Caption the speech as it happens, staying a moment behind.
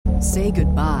Say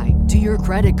goodbye to your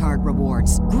credit card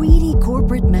rewards. Greedy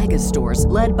corporate mega stores,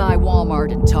 led by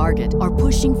Walmart and Target, are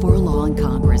pushing for a law in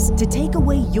Congress to take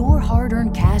away your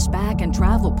hard-earned cash back and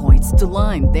travel points to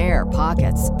line their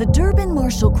pockets. The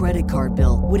Durbin-Marshall credit card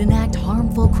bill would enact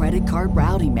harmful credit card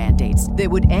routing mandates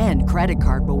that would end credit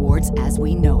card rewards as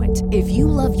we know it. If you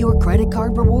love your credit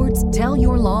card rewards, tell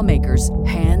your lawmakers,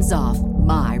 hands off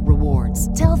my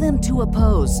rewards. Tell them to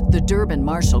oppose the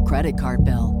Durbin-Marshall credit card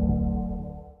bill.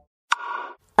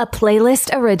 A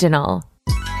Playlist original.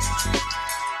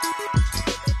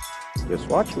 Just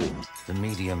watch me. The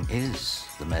medium is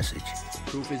the message.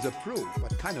 Proof is a proof.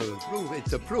 What kind of a proof?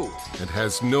 It's a proof. It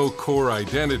has no core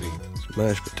identity.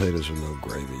 Mashed potatoes are no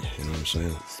gravy, you know what I'm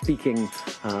saying? Speaking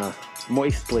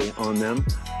moistly on them.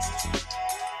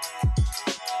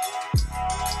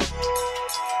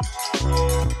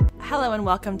 Hello and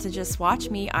welcome to Just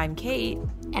Watch Me. I'm Kate.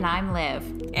 And I'm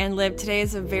Liv. And Liv, today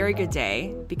is a very good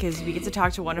day because we get to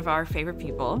talk to one of our favorite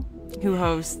people who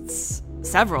hosts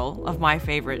several of my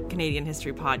favorite Canadian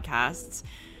history podcasts,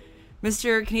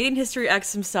 Mr. Canadian History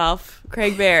X himself,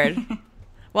 Craig Baird.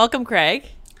 Welcome, Craig.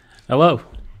 Hello.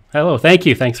 Thank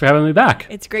you. Thanks for having me back.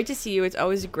 It's great to see you. It's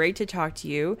always great to talk to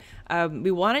you.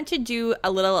 We wanted to do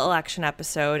a little election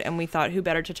episode, and we thought who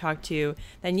better to talk to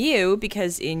than you,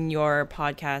 because in your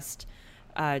podcast,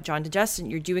 John to Justin,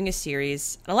 you're doing a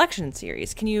series, an election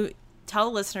series. Can you tell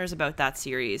the listeners about that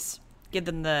series? Give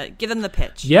them the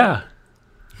pitch. Yeah.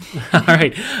 All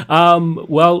right.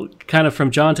 Well, kind of From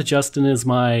John to Justin is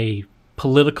my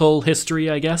political history,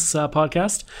 I guess,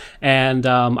 podcast. And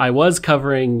I was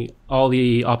covering all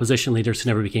the opposition leaders who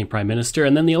never became prime minister.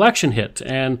 And then the election hit.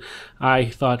 And I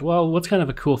thought, well, what's kind of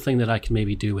a cool thing that I can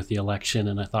maybe do with the election?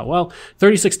 And I thought, well,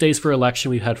 36 days for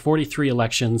election. We've had 43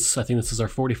 elections. I think this is our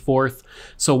 44th.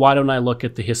 So why don't I look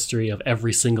at the history of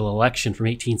every single election from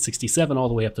 1867 all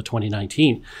the way up to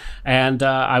 2019? And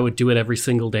I would do it every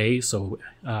single day. So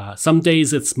some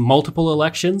days it's multiple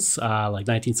elections, like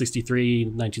 1963,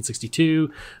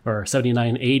 1962, or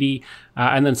 79, 80.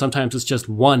 And then sometimes it's just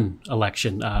one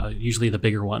election, usually the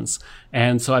bigger ones.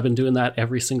 And so I've been doing that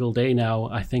every single day now.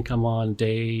 I think I'm on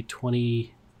day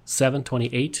 27,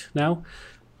 28 now.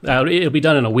 It'll be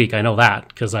done in a week. I know that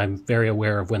because I'm very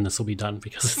aware of when this will be done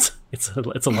because it's a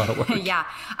lot of work. Yeah,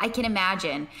 I can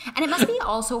imagine. And it must be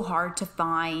also hard to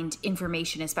find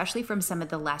information, especially from some of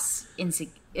the less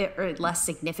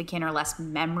significant or less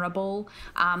memorable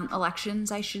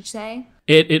elections, I should say.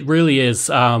 It really is,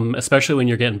 especially when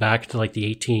you're getting back to like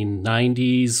the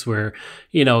 1890s where,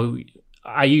 you know,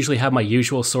 I usually have my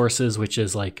usual sources, which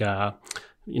is like,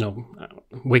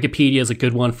 Wikipedia is a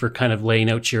good one for kind of laying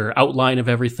out your outline of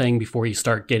everything before you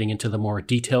start getting into the more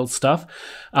detailed stuff.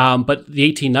 But the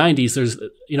 1890s, there's,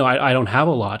 I don't have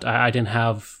a lot. I didn't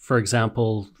have, for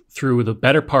example, through the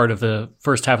better part of the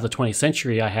first half of the 20th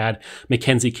century, I had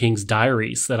Mackenzie King's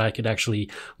diaries that I could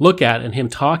actually look at and him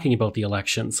talking about the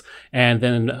elections. And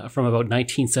then from about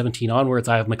 1917 onwards,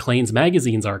 I have Maclean's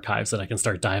Magazine's archives that I can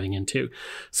start diving into.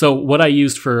 So what I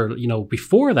used for,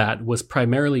 before that was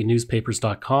primarily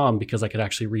newspapers.com because I could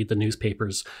actually read the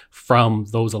newspapers from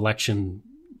those election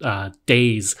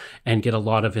days and get a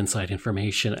lot of inside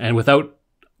information. And without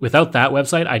that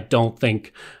website, I don't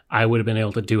think I would have been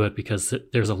able to do it because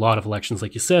there's a lot of elections,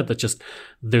 like you said, that just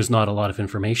there's not a lot of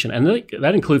information. And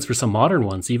that includes for some modern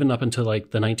ones, even up until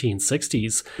like the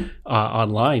 1960s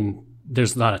online.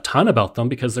 There's not a ton about them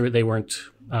because they weren't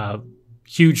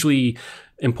hugely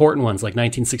important ones like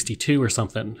 1962 or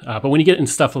something. But when you get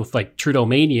into stuff with like Trudeau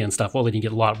Mania and stuff, well, then you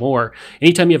get a lot more.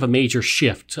 Anytime you have a major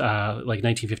shift, like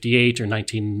 1958 or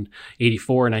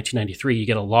 1984 or 1993, you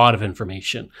get a lot of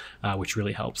information, which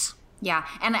really helps. Yeah.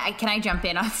 And can I jump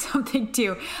in on something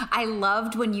too? I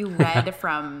loved when you read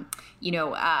from,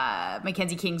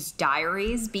 Mackenzie King's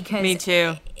diaries because me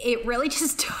too. It really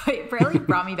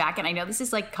brought me back. And I know this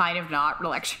is like kind of not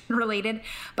election related,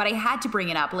 but I had to bring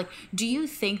it up. Like, do you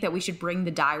think that we should bring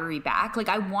the diary back? Like,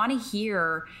 I want to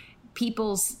hear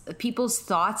people's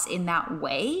thoughts in that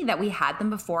way that we had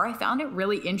them before. I found it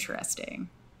really interesting.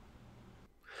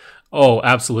 Oh,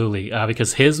 absolutely.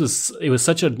 Because it was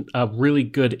such a really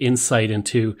good insight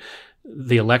into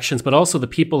the elections, but also the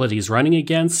people that he's running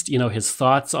against, his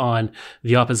thoughts on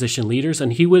the opposition leaders.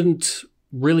 And he wouldn't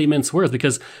really mince words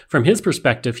because from his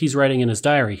perspective, he's writing in his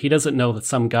diary. He doesn't know that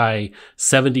some guy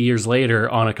 70 years later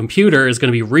on a computer is going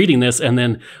to be reading this and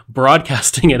then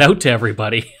broadcasting it out to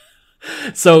everybody.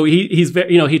 So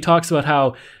he talks about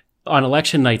how on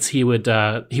election nights, he would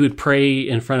pray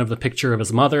in front of the picture of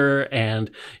his mother, and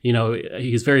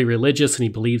he's very religious, and he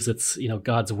believes it's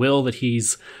God's will that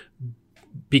he's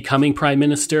becoming prime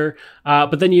minister.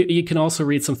 But then you can also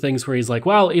read some things where he's like,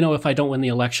 well, if I don't win the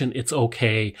election, it's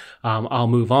okay. I'll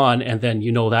move on. And then,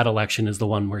 that election is the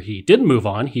one where he didn't move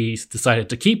on. He decided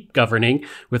to keep governing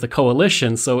with a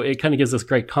coalition. So it kind of gives us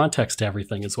great context to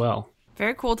everything as well.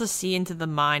 Very cool to see into the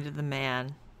mind of the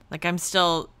man. Like I'm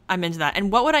into that.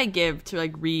 And what would I give to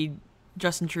like read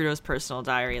Justin Trudeau's personal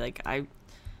diary? Like I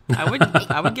would give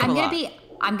a lot.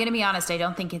 I'm going to be honest. I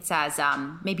don't think it's as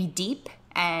maybe deep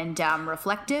and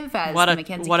reflective as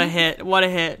Mackenzie. What a hit. What a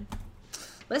hit.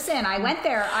 Listen, I went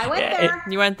there.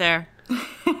 You went there.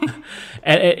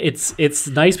 It's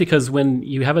nice because when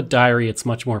you have a diary, it's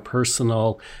much more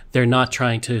personal. They're not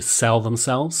trying to sell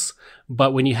themselves.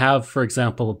 But when you have, for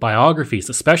example, biographies,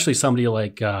 especially somebody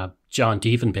like John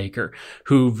Diefenbaker,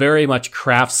 who very much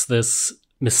crafts this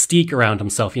mystique around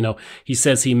himself. He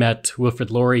says he met Wilfrid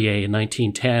Laurier in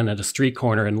 1910 at a street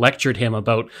corner and lectured him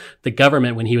about the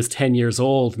government when he was 10 years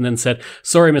old, and then said,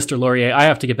 "Sorry, Mr. Laurier, I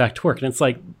have to get back to work." And it's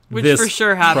like, which this for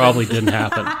sure happened. Probably didn't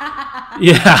happen.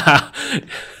 Yeah.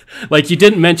 Like you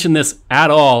didn't mention this at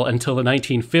all until the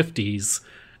 1950s.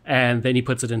 And then he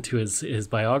puts it into his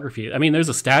biography. I mean, there's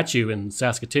a statue in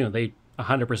Saskatoon. They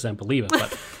 100% believe it,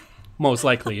 but most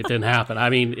likely it didn't happen. I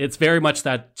mean, it's very much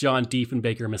that John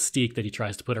Diefenbaker mystique that he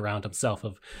tries to put around himself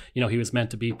of, he was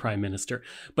meant to be prime minister.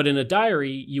 But in a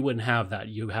diary, you wouldn't have that.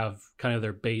 You have kind of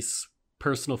their base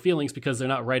personal feelings because they're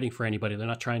not writing for anybody. They're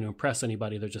not trying to impress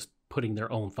anybody. They're just putting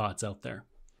their own thoughts out there.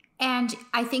 And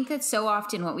I think that so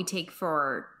often what we take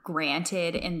for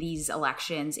granted in these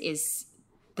elections is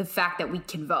the fact that we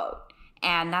can vote.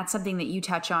 And that's something that you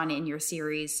touch on in your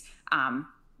series, a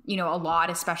lot,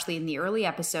 especially in the early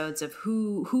episodes of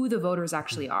who the voters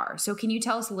actually are. So can you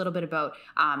tell us a little bit about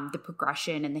the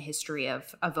progression and the history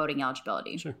of voting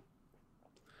eligibility? Sure.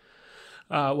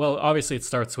 Well, obviously it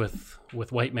starts with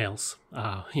white males.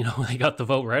 They got the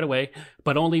vote right away,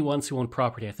 but only ones who own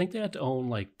property. I think they had to own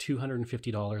like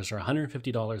 $250 or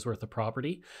 $150 worth of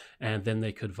property, and then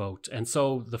they could vote. And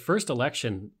so the first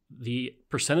election, the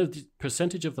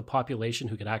percentage of the population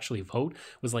who could actually vote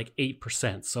was like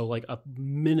 8%. So like a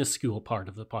minuscule part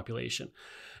of the population.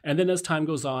 And then as time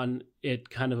goes on, it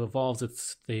kind of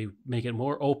evolves. They make it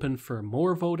more open for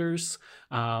more voters.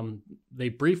 They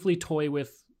briefly toy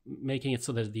with making it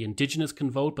so that the Indigenous can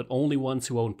vote, but only ones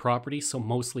who own property. So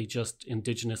mostly just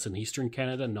Indigenous in Eastern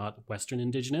Canada, not Western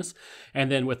Indigenous.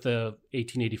 And then with the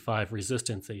 1885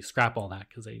 resistance, they scrap all that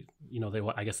because I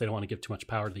guess they don't want to give too much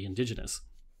power to the Indigenous.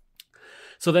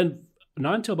 So then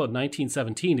not until about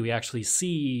 1917 do we actually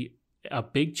see a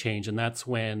big change, and that's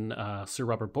when Sir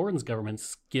Robert Borden's government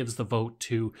gives the vote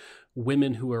to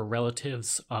women who are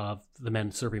relatives of the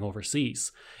men serving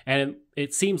overseas. And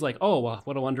it seems like, oh, well,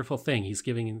 what a wonderful thing. He's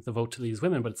giving the vote to these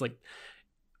women. But it's like,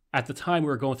 at the time we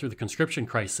were going through the conscription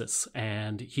crisis,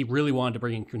 and he really wanted to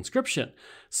bring in conscription.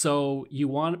 So you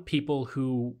want people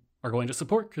who are going to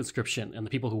support conscription, and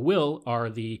the people who will are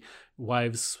the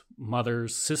wives,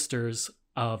 mothers, sisters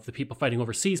of the people fighting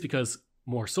overseas, because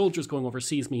more soldiers going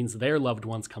overseas means their loved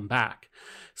ones come back.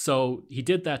 So he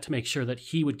did that to make sure that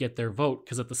he would get their vote,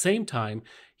 because at the same time,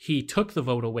 he took the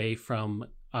vote away from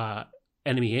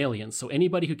enemy aliens. So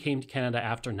anybody who came to Canada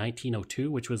after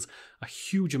 1902, which was a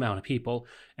huge amount of people,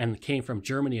 and came from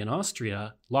Germany and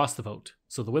Austria, lost the vote.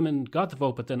 So the women got the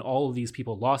vote, but then all of these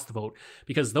people lost the vote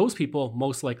because those people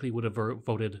most likely would have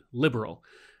voted Liberal.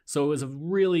 So it was a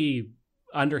really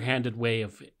underhanded way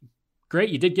of, great,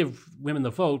 you did give women the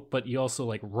vote, but you also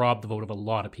like robbed the vote of a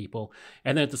lot of people.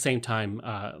 And then at the same time,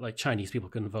 like Chinese people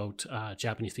couldn't vote,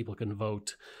 Japanese people couldn't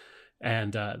vote.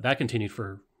 And that continued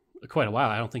for quite a while.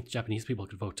 I don't think Japanese people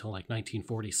could vote till like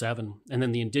 1947. And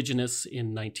then the Indigenous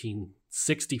in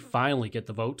 1960 finally get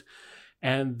the vote.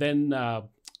 And then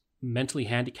mentally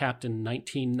handicapped in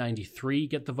 1993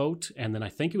 get the vote. And then I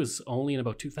think it was only in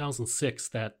about 2006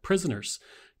 that prisoners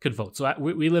could vote. So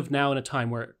we live now in a time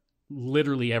where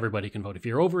literally everybody can vote. If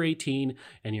you're over 18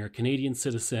 and you're a Canadian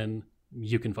citizen,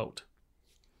 you can vote.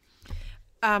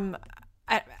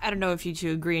 I don't know if you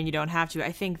two agree, and you don't have to.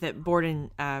 I think that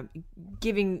Borden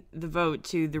giving the vote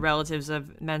to the relatives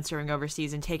of men serving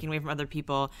overseas and taking away from other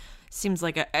people seems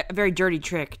like a very dirty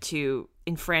trick to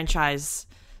enfranchise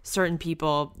certain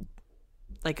people,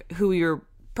 like who you're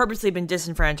purposely been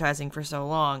disenfranchising for so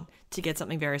long, to get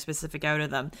something very specific out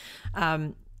of them.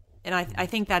 And I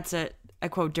think that's a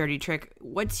quote dirty trick.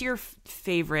 What's your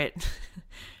favorite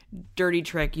dirty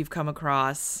trick you've come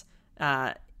across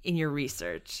in your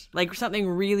research? Like something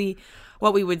really,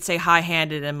 what we would say,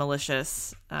 high-handed and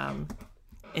malicious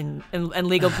in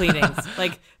legal pleadings.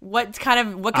 Like what kind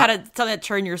of something that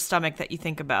turned your stomach that you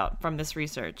think about from this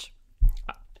research?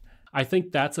 I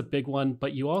think that's a big one.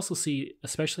 But you also see,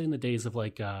 especially in the days of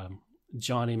like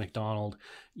John A. Macdonald,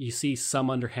 you see some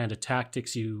underhanded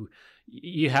tactics. You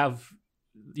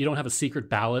don't have a secret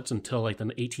ballot until like the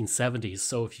 1870s.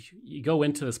 So if you go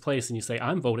into this place and you say,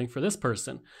 I'm voting for this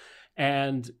person,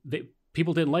 and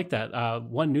people didn't like that.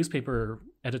 One newspaper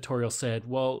editorial said,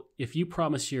 well, if you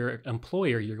promise your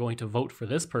employer you're going to vote for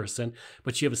this person,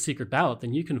 but you have a secret ballot,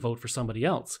 then you can vote for somebody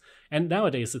else. And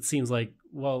nowadays it seems like,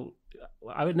 well,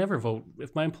 I would never vote.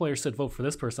 If my employer said vote for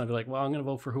this person, I'd be like, well, I'm going to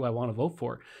vote for who I want to vote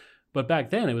for. But back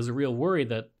then it was a real worry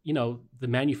that, the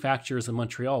manufacturers in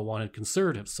Montreal wanted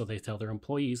conservatives. So they tell their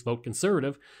employees, vote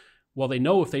conservative. Well, they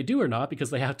know if they do or not because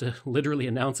they have to literally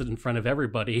announce it in front of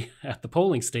everybody at the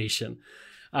polling station.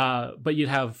 But you'd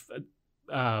have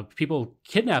people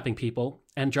kidnapping people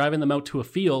and driving them out to a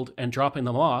field and dropping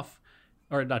them off,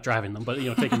 or not driving them, but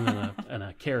taking them in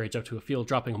a carriage up to a field,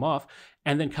 dropping them off,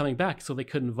 and then coming back so they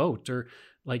couldn't vote, or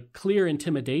like clear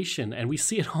intimidation. And we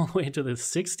see it all the way into the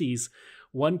 60s.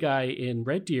 One guy in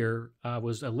Red Deer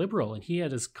was a Liberal, and he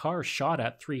had his car shot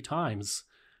at 3 times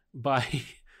by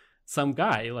some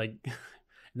guy. Like,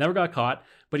 never got caught,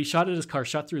 but he shot at his car,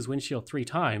 shot through his windshield 3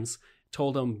 times,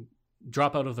 told him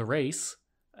drop out of the race.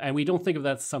 And we don't think of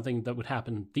that as something that would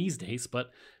happen these days,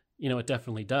 but it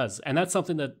definitely does. And that's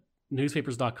something that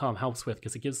newspapers.com helps with,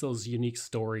 because it gives those unique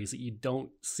stories that you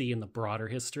don't see in the broader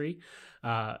history.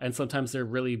 And sometimes they're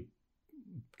really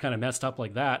kind of messed up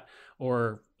like that.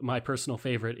 Or my personal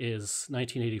favorite is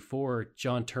 1984,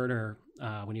 John Turner,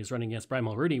 when he was running against Brian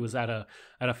Mulroney, was at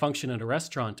a function at a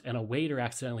restaurant, and a waiter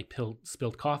accidentally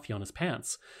spilled coffee on his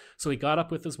pants. So he got up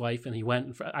with his wife and he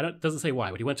went, doesn't say why,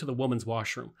 but he went to the woman's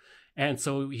washroom. And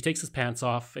so he takes his pants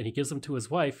off and he gives them to his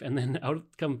wife, and then out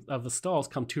of the stalls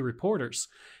come 2 reporters.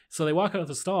 So they walk out of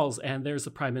the stalls, and there's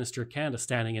the Prime Minister of Canada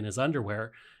standing in his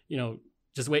underwear,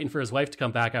 just waiting for his wife to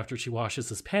come back after she washes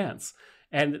his pants.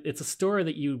 And it's a story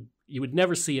that you would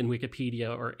never see in Wikipedia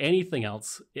or anything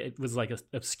else. It was like an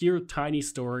obscure, tiny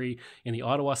story in the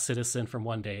Ottawa Citizen from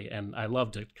one day, and I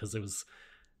loved it because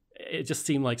it just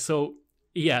seemed like so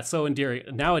endearing.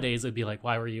 Nowadays, it'd be like,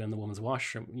 why were you in the woman's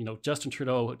washroom? Justin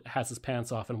Trudeau has his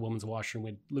pants off in a woman's washroom.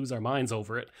 We'd lose our minds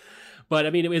over it. But I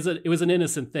mean, it was an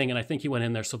innocent thing, and I think he went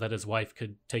in there so that his wife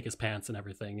could take his pants and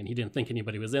everything, and he didn't think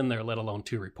anybody was in there, let alone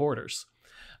 2 reporters.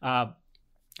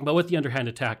 But with the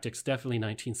underhanded tactics, definitely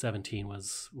 1917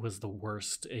 was the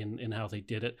worst in how they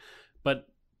did it. But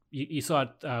you saw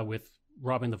it with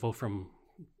robbing the vote from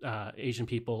Asian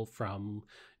people, from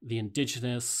the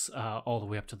Indigenous, all the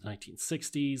way up to the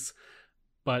 1960s.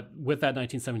 But with that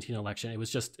 1917 election,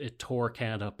 it tore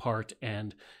Canada apart,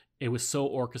 and it was so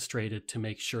orchestrated to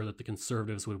make sure that the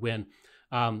Conservatives would win.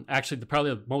 Actually,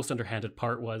 probably the most underhanded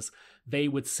part was they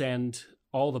would send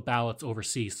all the ballots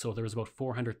overseas. So there was about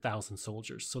 400,000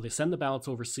 soldiers. So they send the ballots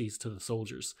overseas to the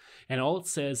soldiers. And all it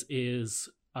says is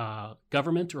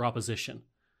government or opposition.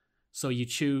 So you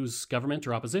choose government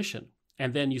or opposition,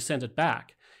 and then you send it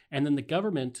back. And then the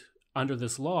government, under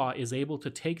this law, is able to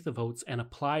take the votes and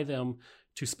apply them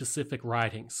to specific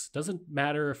ridings. Doesn't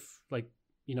matter if,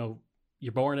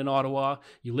 you're born in Ottawa,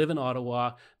 you live in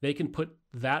Ottawa, they can put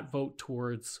that vote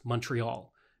towards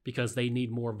Montreal because they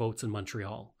need more votes in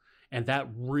Montreal. And that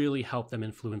really helped them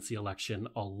influence the election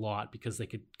a lot because they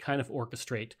could kind of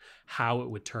orchestrate how it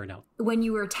would turn out. When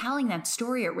you were telling that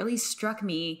story, it really struck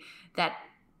me that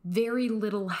very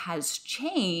little has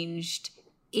changed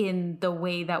in the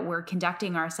way that we're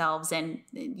conducting ourselves. And,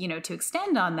 to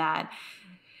extend on that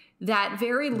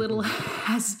very little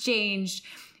has changed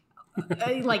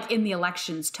like in the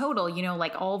elections total,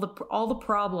 like all the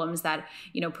problems that,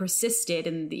 persisted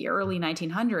in the early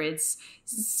 1900s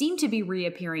seem to be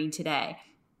reappearing today.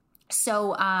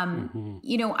 So,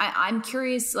 I'm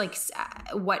curious, like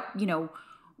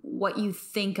what you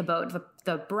think about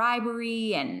the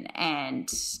bribery and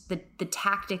the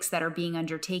tactics that are being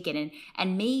undertaken,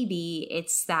 and maybe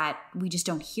it's that we just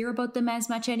don't hear about them as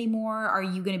much anymore. Are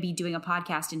you going to be doing a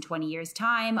podcast in 20 years'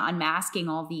 time, unmasking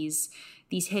all these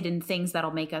hidden things that'll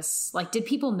make us, like, did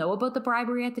people know about the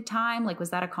bribery at the time? Like, was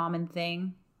that a common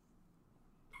thing?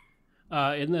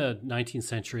 In the 19th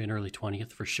century and early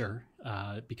 20th, for sure,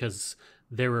 because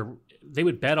they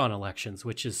would bet on elections,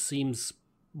 which seems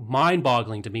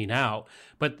mind-boggling to me now.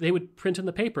 But they would print in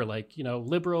the paper, like,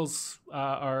 Liberals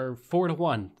are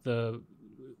 4-1. The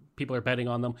people are betting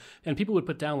on them, and people would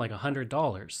put down like $100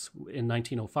 in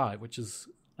 1905, which is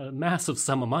a massive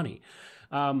sum of money.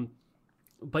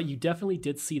 But you definitely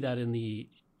did see that in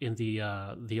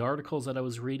the articles that I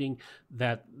was reading,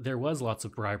 that there was lots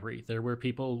of bribery. There were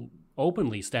people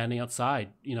openly standing outside,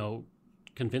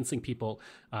 convincing people,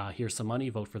 here's some money,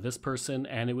 vote for this person.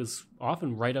 And it was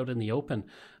often right out in the open.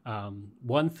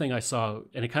 One thing I saw,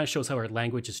 and it kind of shows how our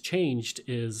language has changed,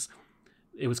 is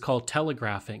it was called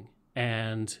telegraphing.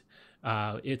 And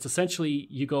it's essentially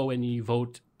you go and you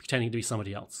vote pretending to be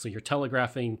somebody else. So you're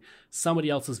telegraphing somebody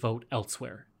else's vote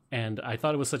elsewhere. And I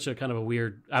thought it was such a kind of a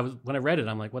weird, when I read it,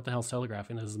 I'm like, what the hell's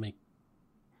telegraphing? That doesn't make,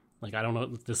 like, I don't know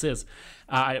what this is.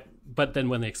 But then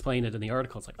when they explain it in the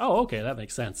article, it's like, oh, okay, that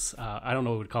makes sense. I don't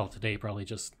know what we would call it today, probably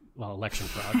just, election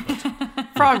fraud. But,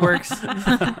 fraud works.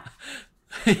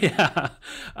 Yeah.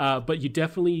 But you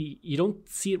don't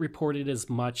see it reported as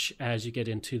much as you get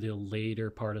into the later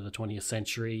part of the 20th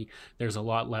century. There's a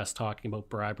lot less talking about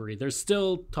bribery. There's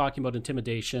still talking about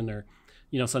intimidation, or,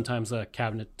 sometimes a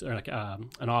cabinet or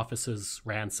an office is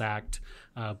ransacked,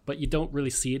 but you don't really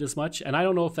see it as much. And I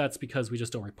don't know if that's because we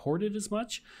just don't report it as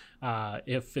much.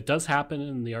 If it does happen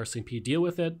and the RCMP deal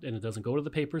with it and it doesn't go to the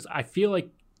papers, I feel like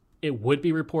it would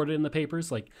be reported in the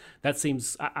papers. Like, that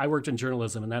seems, I worked in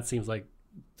journalism, and that seems like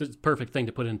the perfect thing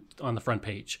to put in on the front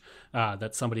page,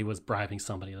 that somebody was bribing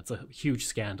somebody. That's a huge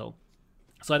scandal.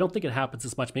 So I don't think it happens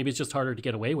as much. Maybe it's just harder to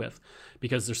get away with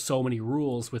because there's so many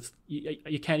rules. With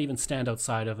you can't even stand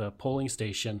outside of a polling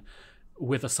station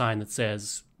with a sign that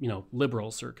says,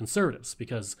 liberals or conservatives,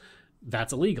 because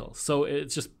that's illegal. So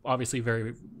it's just obviously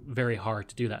very, very hard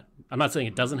to do that. I'm not saying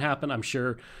it doesn't happen. I'm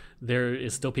sure there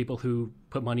is still people who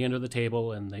put money under the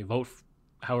table and they vote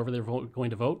however they're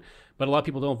going to vote. But a lot of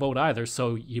people don't vote either.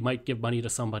 So you might give money to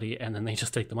somebody and then they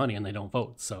just take the money and they don't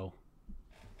vote. So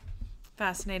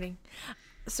fascinating.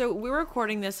 So we're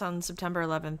recording this on September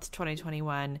 11th,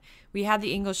 2021. We had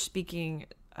the English-speaking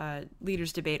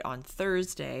leaders debate on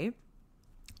Thursday.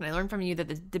 And I learned from you that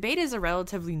the debate is a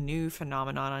relatively new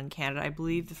phenomenon in Canada. I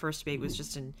believe the first debate was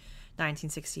just in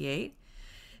 1968.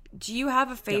 Do you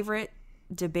have a favorite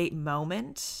debate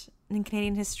moment in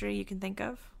Canadian history you can think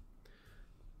of?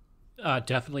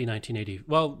 Definitely 1980.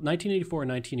 Well, 1984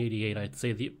 and 1988, I'd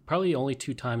say probably the only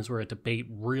two times where a debate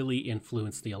really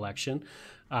influenced the election.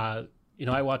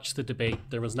 I watched the debate.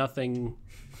 There was nothing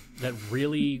that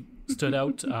really stood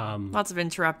out. Lots of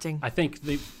interrupting. I think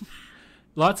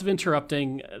lots of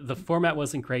interrupting. The format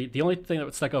wasn't great. The only thing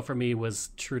that stuck out for me was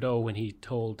Trudeau when he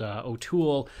told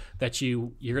O'Toole that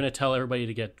you're going to tell everybody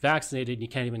to get vaccinated and you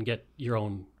can't even get your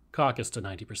own caucus to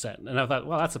 90%. And I thought,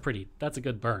 well, that's a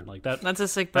good burn. Like that's a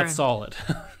sick burn. That's solid.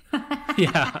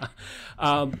 Yeah.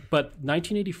 But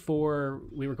 1984,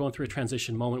 we were going through a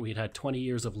transition moment. We had 20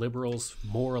 years of Liberals,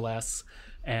 more or less,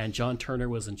 and John Turner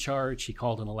was in charge. He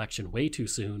called an election way too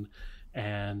soon.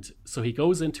 And so he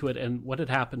goes into it, and what had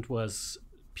happened was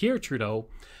Pierre Trudeau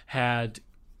had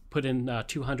put in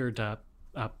 200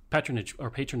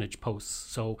 patronage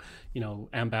posts. So,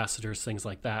 ambassadors, things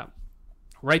like that,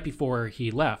 right before he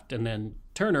left. And then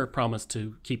Turner promised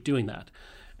to keep doing that.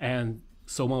 And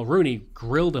so Mulroney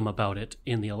grilled him about it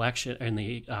in the election,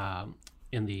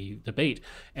 in the debate,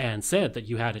 and said that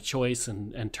you had a choice.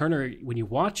 And Turner, when you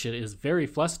watch it, is very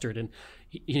flustered. And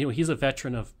he's a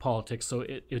veteran of politics, so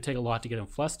it would take a lot to get him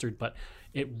flustered. But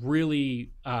it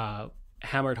really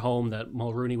hammered home that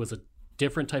Mulroney was a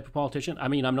different type of politician. I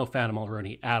mean, I'm no fan of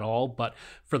Mulroney at all, but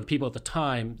for the people at the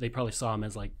time, they probably saw him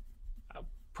as like,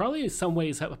 probably in some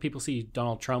ways how people see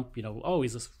Donald Trump,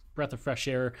 he's a breath of fresh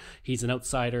air. He's an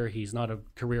outsider. He's not a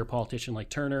career politician like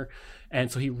Turner. And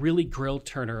so he really grilled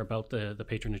Turner about the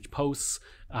patronage posts.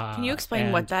 Can you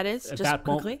explain what that is, just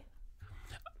quickly?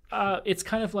 It's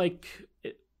kind of like,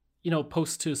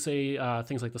 posts to say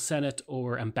things like the Senate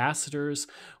or ambassadors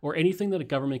or anything that a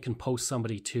government can post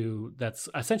somebody to that's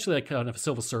essentially like kind of a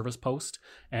civil service post,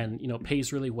 and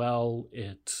pays really well.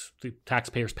 The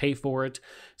taxpayers pay for it.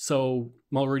 So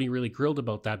Mulroney really grilled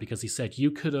about that because he said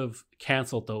you could have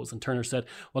canceled those, and Turner said,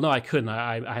 well, no, I couldn't.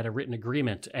 I had a written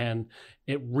agreement, and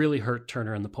it really hurt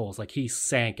Turner in the polls. Like, he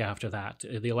sank after that.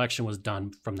 The election was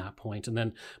done from that point, and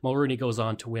then Mulroney goes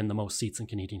on to win the most seats in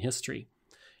Canadian history.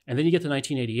 And then you get to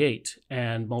 1988,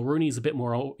 and Mulroney's a bit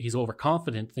more, he's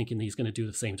overconfident, thinking that he's going to do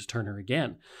the same to Turner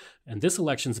again. And this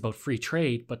election's about free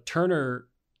trade, but Turner,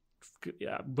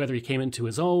 whether he came into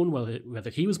his own, whether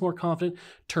he was more confident,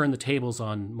 turned the tables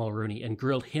on Mulroney and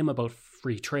grilled him about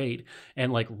free trade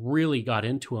and really got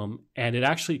into him. And it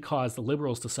actually caused the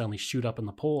Liberals to suddenly shoot up in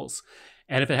the polls.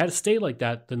 And if it had to stay like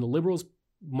that, then the Liberals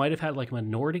might have had a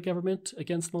minority government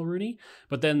against Mulroney,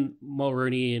 but then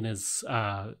Mulroney and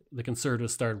the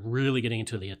Conservatives started really getting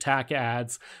into the attack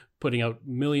ads, putting out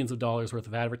millions of dollars worth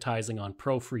of advertising on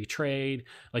pro-free trade.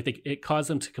 It caused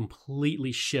them to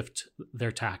completely shift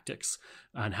their tactics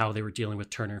on how they were dealing with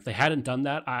Turner. If they hadn't done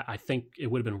that, I think it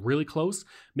would have been really close.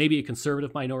 Maybe a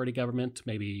conservative minority government,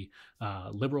 maybe a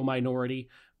liberal minority.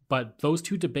 But those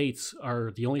two debates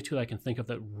are the only two that I can think of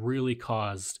that really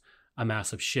caused a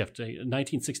massive shift. In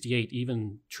 1968,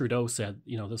 even Trudeau said,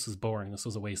 this is boring. This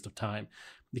was a waste of time,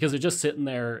 because they're just sitting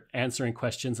there answering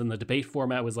questions. And the debate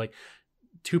format was like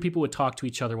two people would talk to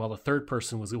each other while the third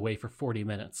person was away for 40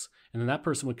 minutes. And then that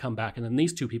person would come back, and then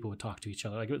these two people would talk to each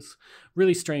other. Like, it was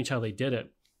really strange how they did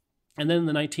it. And then in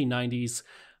the 1990s,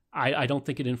 I don't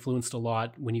think it influenced a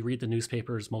lot. When you read the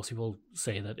newspapers, most people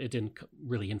say that it didn't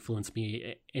really influence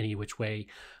me any which way.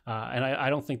 And I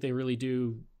don't think they really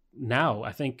do now.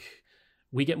 I think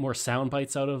we get more sound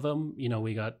bites out of them.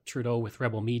 We got Trudeau with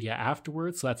Rebel Media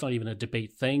afterwards. So that's not even a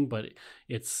debate thing, but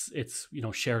it's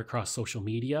shared across social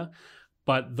media.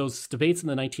 But those debates in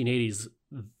the 1980s,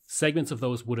 segments of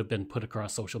those would have been put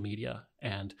across social media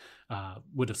and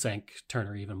would have sank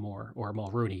Turner even more, or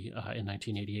Mulroney in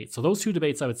 1988. So those two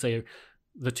debates, I would say, are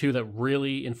the two that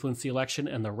really influenced the election.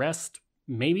 And the rest,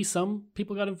 maybe some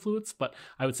people got influenced, but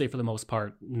I would say for the most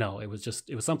part, no. It was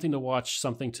something to watch,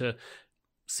 something to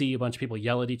see a bunch of people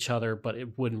yell at each other, but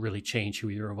it wouldn't really change who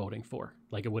you were voting for,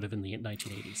 like it would have in the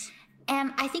 1980s.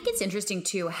 And I think it's interesting,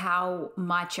 too, how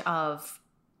much of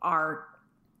our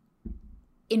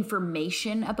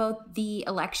information about the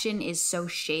election is so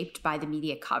shaped by the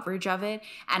media coverage of it,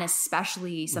 and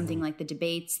especially something like the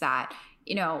debates that,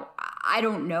 I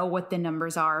don't know what the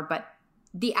numbers are, but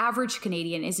the average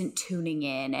Canadian isn't tuning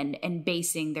in and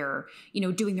basing their,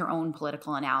 doing their own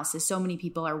political analysis. So many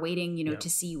people are waiting, to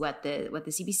see what the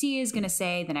CBC is going to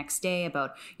say the next day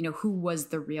about, who was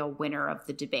the real winner of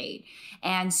the debate.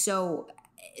 And so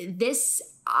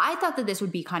I thought that this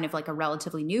would be kind of like a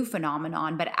relatively new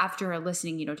phenomenon, but after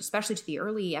listening, especially to the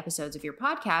early episodes of your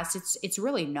podcast, it's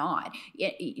really not.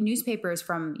 Newspapers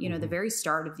from, the very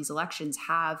start of these elections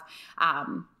have,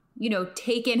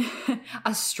 taken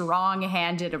a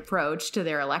strong-handed approach to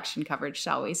their election coverage,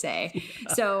 shall we say.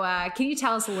 So can you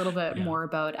tell us a little bit more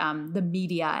about the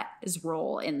media's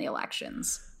role in the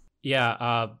elections?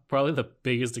 Yeah, probably the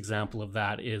biggest example of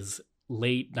that is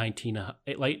late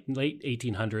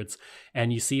 1800s,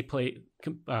 and you see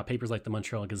papers like the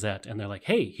Montreal Gazette, and they're like,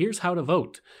 hey, here's how to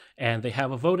vote. And they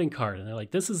have a voting card, and they're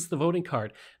like, this is the voting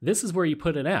card. This is where you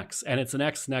put an X, and it's an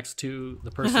X next to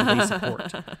the person they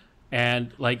support.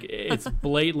 And like, it's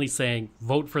blatantly saying,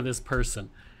 vote for this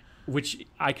person, which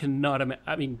I cannot imagine.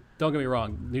 I mean, don't get me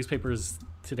wrong, newspapers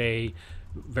today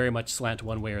very much slant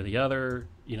one way or the other.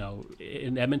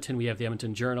 In Edmonton, we have the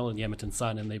Edmonton Journal and the Edmonton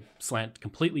Sun, and they slant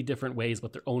completely different ways,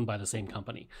 but they're owned by the same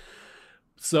company.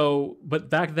 So, but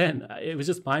back then, it was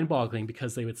just mind-boggling,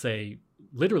 because they would say,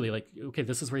 literally, like, okay,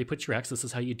 this is where you put your X, this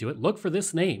is how you do it. Look for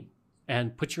this name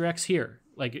and put your X here,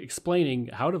 like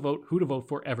explaining how to vote, who to vote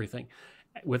for, everything,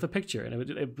 with a picture.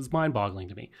 And it was mind-boggling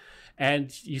to me.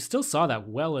 And you still saw that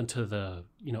well into the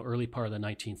early part of the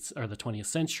 19th or the 20th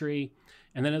century.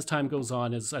 And then as time goes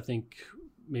on, as I think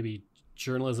maybe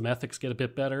journalism ethics get a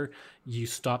bit better, you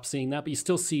stop seeing that, but you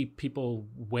still see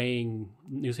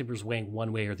newspapers weighing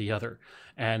one way or the other.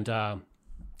 And I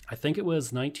think it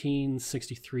was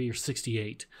 1963 or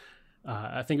 68.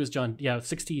 I think it was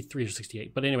 63 or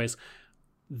 68. But anyways,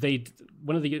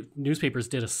 one of the newspapers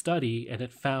did a study, and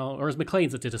it found, or it was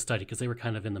Maclean's that did a study, because they were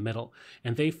kind of in the middle,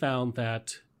 and they found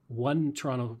that one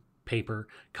Toronto paper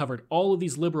covered all of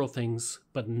these liberal things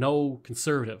but no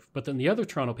conservative, but then the other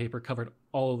Toronto paper covered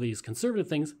all of these conservative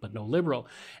things but no liberal.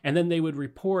 And then they would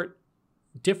report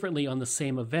differently on the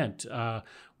same event.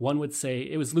 One would say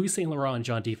it was Louis St. Laurent and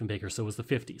John Diefenbaker, so it was the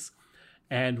 50s,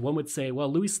 and one would say,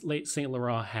 well, Louis St.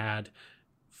 Laurent had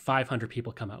 500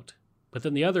 people come out. But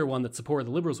then the other one that supported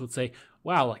the Liberals would say,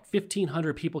 wow, like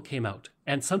 1,500 people came out.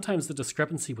 And sometimes the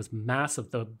discrepancy was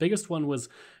massive. The biggest one was,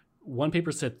 one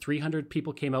paper said 300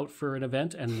 people came out for an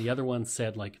event, and the other one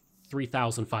said like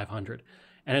 3,500.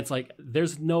 And it's like,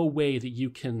 there's no way that you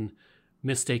can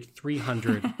mistake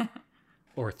 300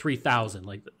 or 3,000.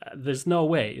 Like, there's no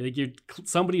way. Like,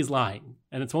 somebody's lying,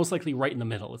 and it's most likely right in the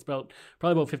middle. It's probably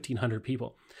about 1,500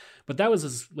 people. But that was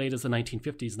as late as the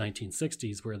 1950s,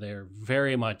 1960s, where they're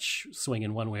very much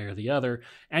swinging one way or the other,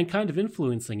 and kind of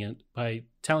influencing it by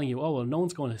telling you, oh, well, no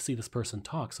one's going to see this person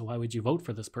talk, so why would you vote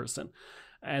for this person?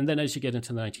 And then as you get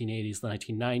into the 1980s, the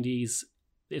 1990s,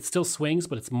 it still swings,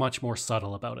 but it's much more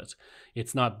subtle about it.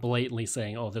 It's not blatantly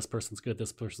saying, oh, this person's good,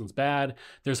 this person's bad.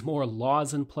 There's more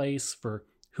laws in place for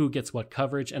who gets what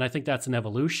coverage. And I think that's an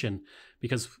evolution,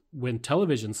 because when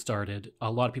television started,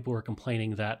 a lot of people were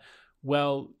complaining that,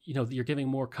 well, you're giving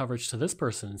more coverage to this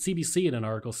person. And CBC in an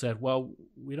article said, well,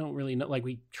 we don't really know, like,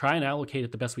 we try and allocate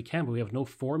it the best we can, but we have no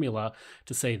formula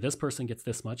to say this person gets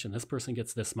this much and this person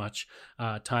gets this much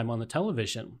time on the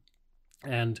television.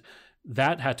 And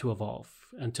that had to evolve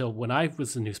until when I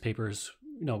was in newspapers,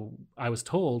 I was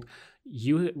told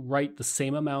you write the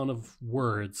same amount of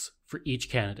words for each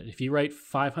candidate. If you write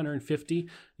 550,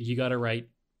 you got to write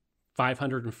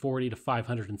 540 to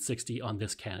 560 on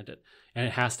this candidate. And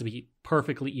it has to be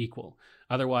perfectly equal.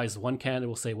 Otherwise, one candidate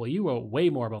will say, well, you wrote way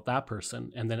more about that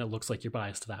person. And then it looks like you're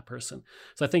biased to that person.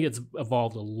 So I think it's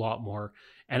evolved a lot more.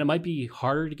 And it might be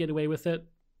harder to get away with it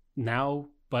now.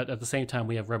 But at the same time,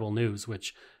 we have Rebel News,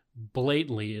 which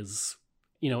blatantly is,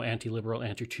 anti-liberal,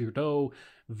 anti-Trudeau,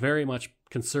 very much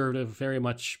conservative, very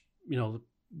much,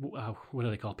 what do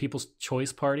they call it? People's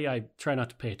Choice Party. I try not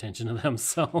to pay attention to them,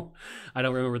 so I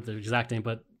don't remember the exact name,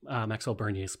 but Maxwell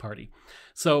Bernier's party.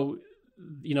 So,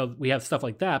 we have stuff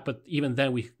like that, but even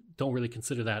then we don't really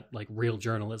consider that like real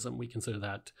journalism. We consider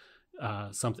that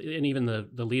something, and even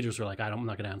the leaders are like, I'm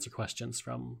not going to answer questions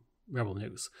from Rebel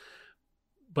News.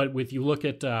 But if you look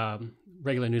at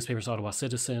regular newspapers, Ottawa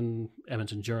Citizen,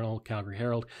 Edmonton Journal, Calgary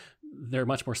Herald, they're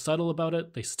much more subtle about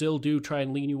it. They still do try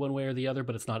and lean you one way or the other,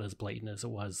 but it's not as blatant as it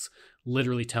was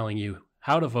literally telling you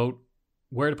how to vote,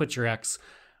 where to put your X,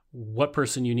 what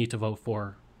person you need to vote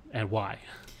for, and why.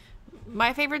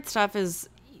 My favorite stuff is,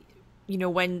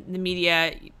 when the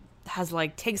media has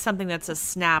takes something that's a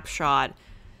snapshot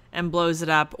and blows it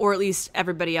up, or at least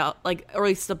everybody else, or at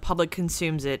least the public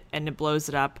consumes it and it blows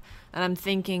it up. And I'm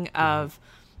thinking of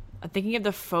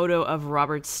the photo of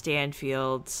Robert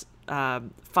Stanfield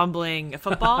fumbling a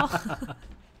football.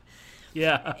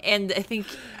 Yeah. And I think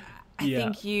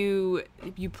you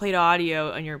played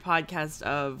audio on your podcast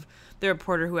of the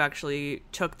reporter who actually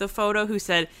took the photo, who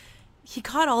said he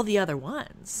caught all the other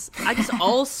ones. I just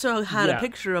also had a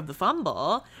picture of the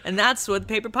fumble, and that's what the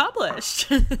paper published.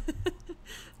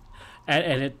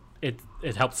 and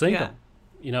it helped sink him.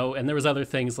 And there was other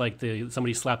things like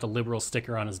somebody slapped a liberal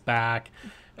sticker on his back.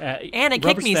 And a Robert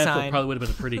kick me Stanfield sign. probably would have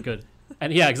been a pretty good.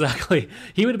 And yeah, exactly.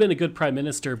 He would have been a good prime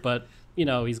minister, but,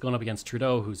 he's going up against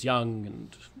Trudeau, who's young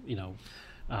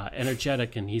and,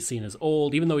 energetic, and he's seen as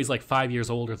old, even though he's 5 years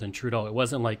older than Trudeau. It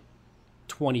wasn't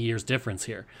 20 years difference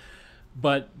here.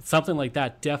 But something like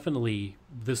that, definitely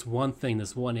this one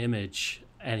image,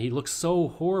 and he looks so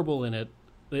horrible in it.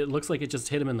 It looks like it just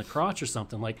hit him in the crotch or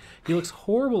something. He looks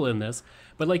horrible in this.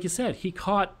 But like you said, he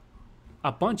caught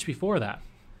a bunch before that.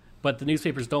 But the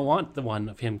newspapers don't want the one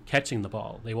of him catching the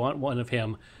ball. They want one of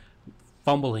him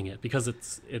fumbling it because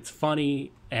it's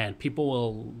funny, and people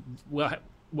will,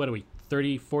 what are we,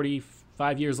 30,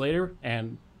 45 years later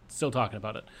and still talking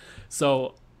about it.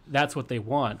 So that's what they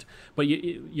want. But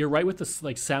you're right with this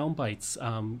sound bites.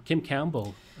 Kim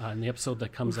Campbell in the episode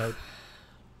that comes out,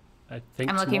 I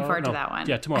think I'm looking forward to that one.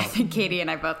 Yeah, tomorrow. I think Katie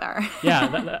and I both are.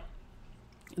 Yeah,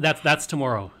 that's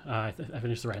tomorrow. I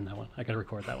finished writing that one. I got to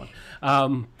record that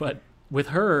one. But with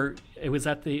her, it was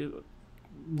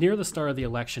near the start of the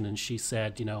election, and she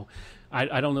said,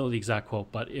 I don't know the exact quote,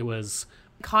 but it was...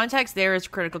 Context there is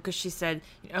critical because she said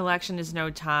election is no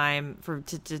time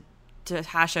to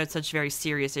hash out such very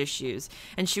serious issues.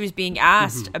 And she was being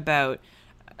asked about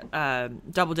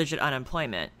double-digit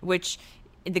unemployment, which...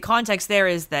 The context there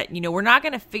is that, we're not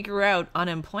going to figure out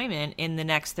unemployment in the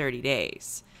next 30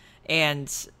 days.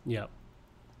 And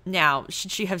now,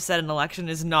 should she have said an election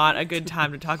is not a good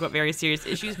time to talk about very serious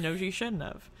issues? No, she shouldn't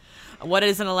have. What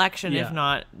is an election if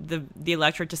not the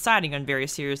electorate deciding on very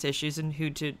serious issues and who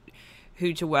to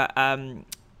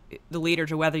the leader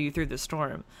to weather you through the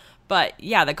storm? But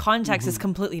yeah, the context is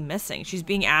completely missing. She's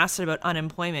being asked about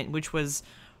unemployment, which was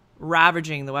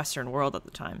ravaging the Western world at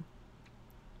the time.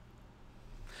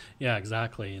 Yeah,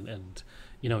 exactly. And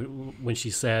when she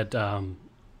said,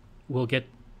 we'll get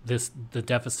the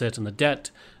deficit and the debt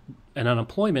and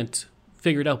unemployment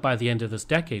figured out by the end of this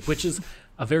decade, which is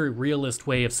a very realist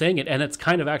way of saying it. And it's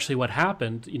kind of actually what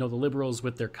happened. The Liberals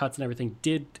with their cuts and everything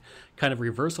did kind of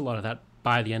reverse a lot of that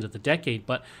by the end of the decade.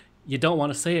 But you don't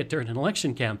want to say it during an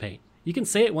election campaign. You can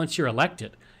say it once you're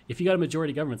elected. If you got a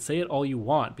majority government, say it all you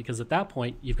want, because at that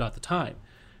point, you've got the time.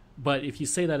 But if you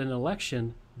say that in an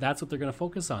election, that's what they're going to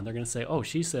focus on. They're going to say, oh,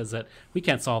 she says that we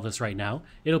can't solve this right now.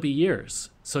 It'll be years.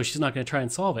 So she's not going to try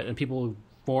and solve it. And people will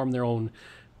form their own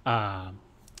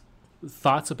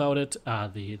thoughts about it.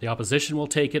 The opposition will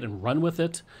take it and run with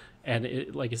it.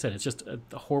 And like I said, it's just a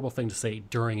horrible thing to say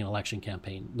during an election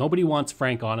campaign. Nobody wants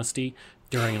frank honesty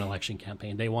during an election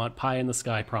campaign. They want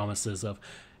pie-in-the-sky promises of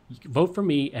vote for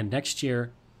me, and next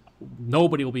year,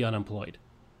 nobody will be unemployed.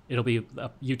 It'll be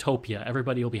a utopia.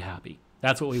 Everybody will be happy.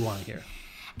 That's what we want to hear.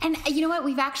 And you know what?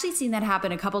 We've actually seen that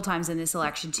happen a couple times in this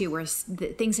election too, where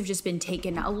things have just been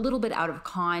taken a little bit out of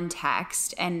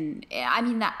context. And I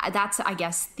mean, that's, I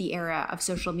guess, the era of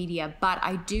social media. But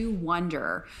I do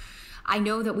wonder, I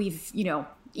know that we've,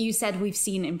 you said we've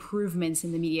seen improvements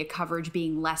in the media coverage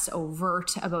being less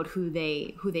overt about who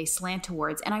they slant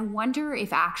towards. And I wonder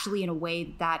if actually in a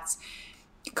way that's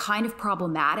kind of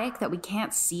problematic, that we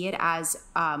can't see it as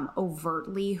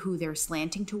overtly who they're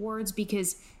slanting towards.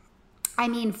 Because I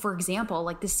mean, for example,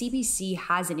 like the CBC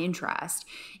has an interest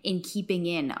in keeping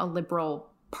in a Liberal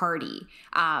Party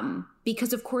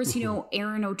because, of course, you know,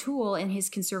 Aaron O'Toole in his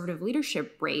Conservative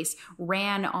leadership race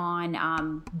ran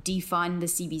on defund the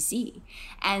CBC.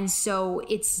 And so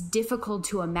it's difficult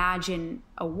to imagine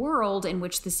a world in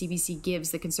which the CBC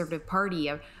gives the Conservative Party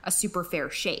a super fair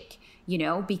shake, you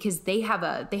know, because they have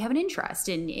an interest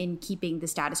in keeping the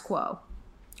status quo.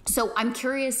 So I'm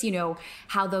curious, you know,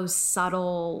 how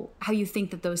you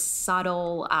think that those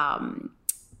subtle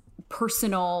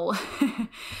personal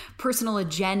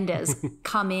agendas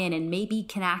come in and maybe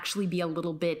can actually be a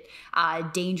little bit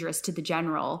dangerous to the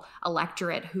general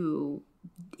electorate who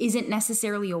isn't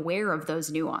necessarily aware of those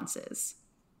nuances.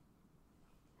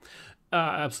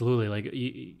 Absolutely. Like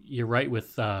you're right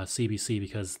with CBC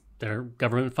because they're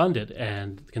government funded,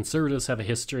 and the Conservatives have a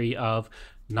history of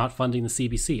not funding the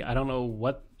CBC. I don't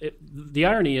know the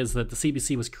irony is that the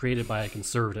CBC was created by a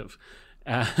Conservative.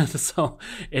 So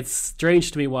it's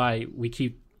strange to me why we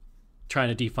keep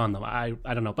trying to defund them. I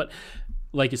don't know. But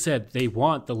like you said, they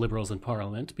want the Liberals in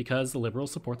Parliament because the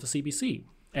Liberals support the CBC.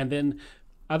 And then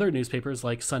other newspapers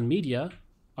like Sun Media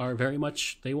are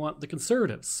they want the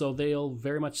Conservatives. So they'll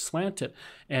very much slant it.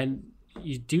 And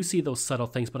you do see those subtle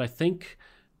things, but I think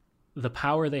the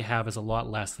power they have is a lot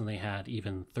less than they had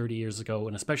even 30 years ago,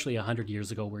 and especially 100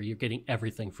 years ago, where you're getting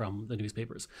everything from the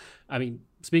newspapers. I mean,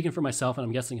 speaking for myself, and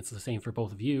I'm guessing it's the same for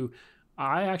both of you,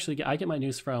 I get my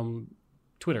news from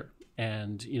Twitter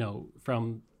and, you know,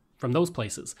 from those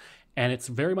places. And it's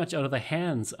very much out of the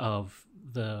hands of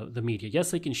the media.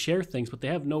 Yes, they can share things, but they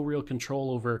have no real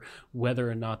control over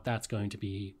whether or not that's going to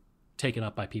be taken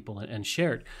up by people and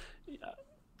shared.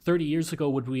 30 years ago,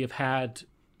 would we have had,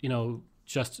 you know,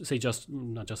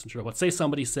 not Justin Trudeau, but say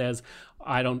somebody says,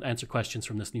 I don't answer questions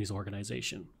from this news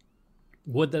organization.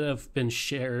 Would that have been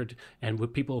shared, and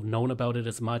would people have known about it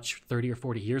as much 30 or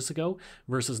 40 years ago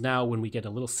versus now when we get a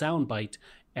little soundbite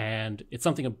and it's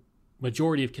something a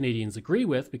majority of Canadians agree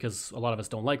with because a lot of us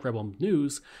don't like Rebel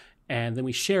News, and then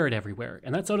we share it everywhere.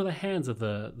 And that's out of the hands of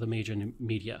the major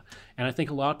media. And I think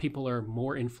a lot of people are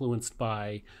more influenced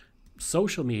by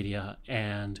social media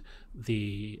and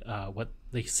the what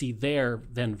they see there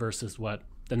than versus what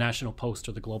the National Post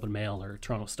or the Globe and Mail or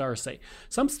Toronto Star say.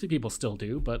 Some people still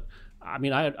do, but I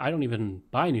mean, I don't even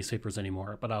buy newspapers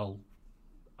anymore, but I'll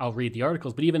read the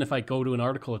articles. But even if I go to an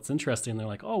article that's interesting, they're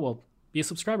like, oh, well, be a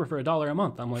subscriber for $1 a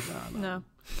month. I'm like, oh, no.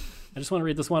 I just want to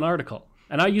read this one article.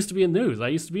 And I used to be in news. I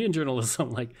used to be in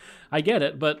journalism. Like, I get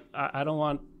it, but I don't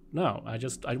want... No,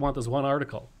 I want this one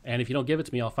article. And if you don't give it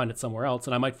to me, I'll find it somewhere else.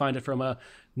 And I might find it from a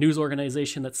news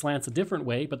organization that slants a different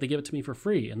way, but they give it to me for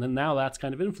free. And then now that's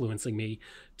kind of influencing me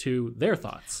to their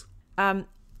thoughts.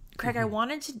 Craig, I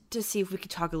wanted to see if we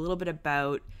could talk a little bit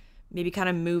about, maybe kind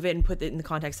of move it and put it in the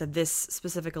context of this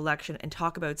specific election and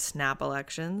talk about snap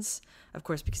elections, of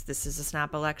course, because this is a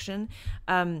snap election.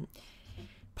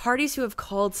 Parties who have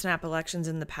called snap elections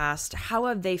in the past, how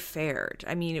have they fared?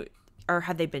 I mean, or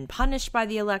have they been punished by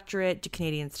the electorate? Do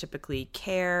Canadians typically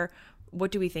care?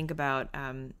 What do we think about,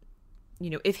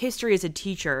 if history is a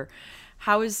teacher,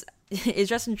 is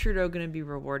Justin Trudeau going to be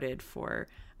rewarded for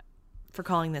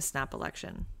calling this snap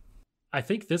election? I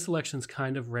think this election's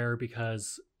kind of rare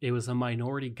because it was a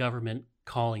minority government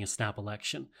calling a snap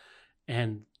election.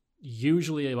 And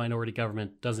usually a minority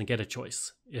government doesn't get a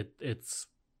choice. It's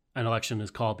an election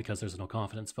is called because there's no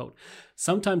confidence vote.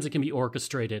 Sometimes it can be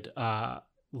orchestrated,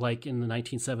 like in the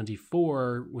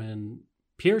 1974 when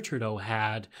Pierre Trudeau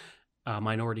had a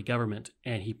minority government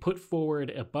and he put forward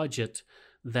a budget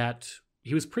that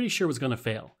he was pretty sure was going to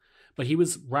fail. But he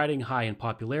was riding high in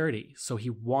popularity, so he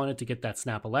wanted to get that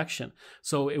snap election.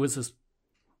 So it was this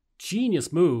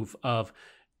genius move of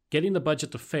getting the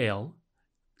budget to fail,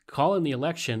 calling the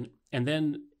election, and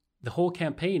then the whole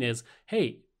campaign is,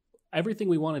 hey, everything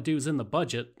we want to do is in the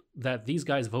budget that these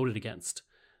guys voted against.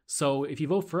 So if you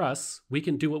vote for us, we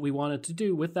can do what we wanted to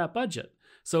do with that budget.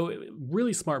 So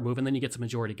really smart move, and then you get some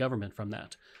majority government from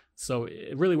that. So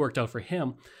it really worked out for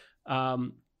him.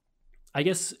 I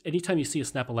guess anytime you see a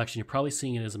snap election, you're probably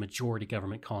seeing it as a majority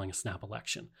government calling a snap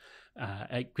election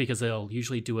because they'll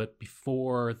usually do it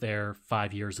before their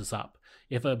 5 years is up.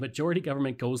 If a majority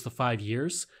government goes the 5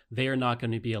 years, they are not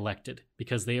going to be elected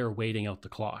because they are waiting out the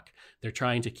clock. They're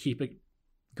trying to keep it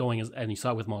going. And you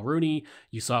saw it with Mulroney,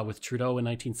 you saw it with Trudeau in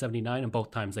 1979, and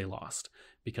both times they lost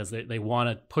because they want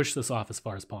to push this off as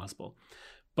far as possible.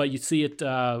 But you see it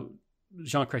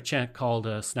Jean Chrétien called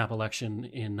a snap election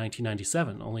in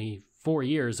 1997, only 4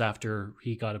 years after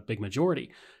he got a big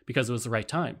majority, because it was the right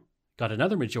time. Got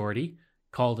another majority,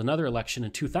 called another election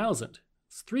in 2000.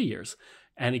 It's 3 years.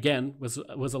 And again, was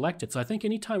elected. So I think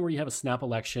anytime where you have a snap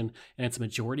election and it's a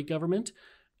majority government,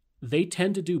 they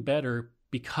tend to do better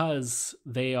because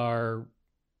they're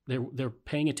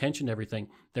paying attention to everything.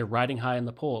 They're riding high in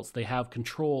the polls. They have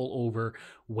control over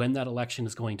when that election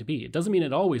is going to be. It doesn't mean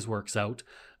it always works out.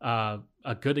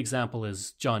 A good example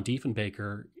is John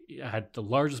Diefenbaker had the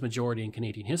largest majority in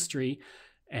Canadian history,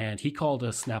 and he called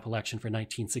a snap election for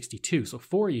 1962, so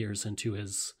 4 years into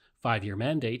his 5-year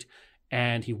mandate,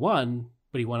 and he won,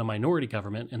 but he won a minority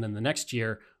government, and then the next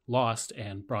year lost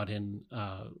and brought in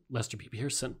Lester B.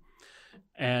 Pearson.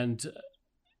 And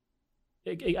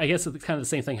I guess kind of the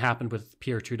same thing happened with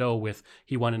Pierre Trudeau.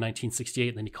 He won in 1968,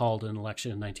 and then he called an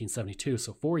election in 1972,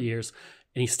 so 4 years,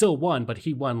 and he still won, but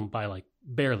he won by like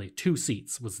barely 2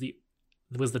 seats was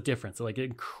the difference, like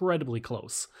incredibly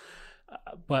close.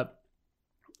 But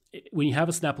when you have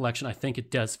a snap election, I think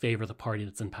it does favor the party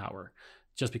that's in power,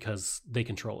 just because they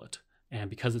control it. And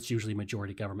because it's usually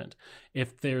majority government.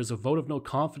 If there's a vote of no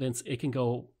confidence, it can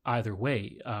go either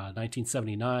way.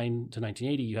 1979 to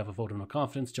 1980, you have a vote of no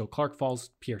confidence. Joe Clark falls,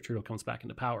 Pierre Trudeau comes back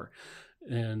into power.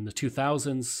 In the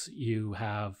 2000s, you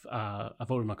have a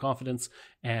vote of no confidence,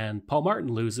 and Paul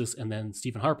Martin loses, and then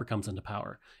Stephen Harper comes into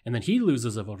power. And then he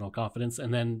loses a vote of no confidence,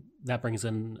 and then that brings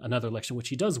in another election, which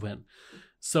he does win.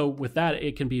 So with that,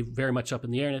 it can be very much up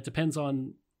in the air, and it depends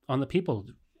on the people.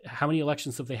 How many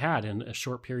elections have they had in a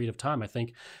short period of time? I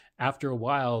think after a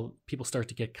while, people start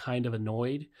to get kind of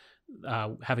annoyed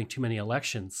having too many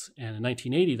elections. And in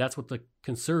 1980, that's what the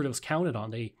Conservatives counted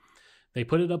on. They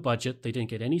put in a budget. They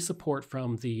didn't get any support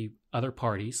from the other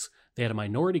parties. They had a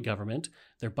minority government.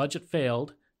 Their budget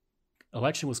failed.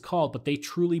 Election was called, but they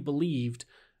truly believed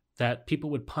that people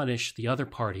would punish the other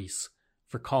parties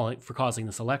for causing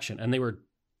this election. And they were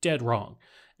dead wrong.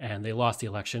 And they lost the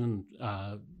election.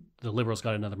 The Liberals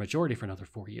got another majority for another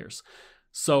 4 years.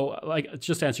 So,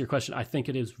 just to answer your question, I think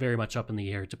it is very much up in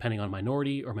the air, depending on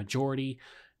minority or majority.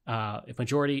 If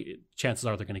majority, chances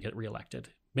are they're going to get reelected.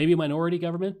 Maybe a minority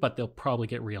government, but they'll probably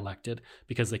get reelected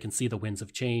because they can see the winds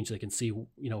of change. They can see,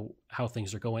 how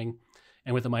things are going.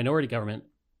 And with a minority government,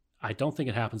 I don't think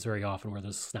it happens very often where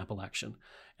there's a snap election.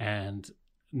 And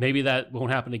maybe that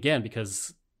won't happen again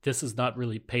because this has not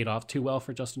really paid off too well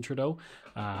for Justin Trudeau.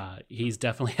 He's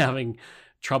definitely having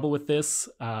trouble with this.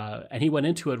 And he went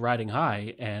into it riding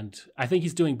high. And I think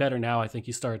he's doing better now. I think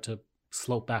he started to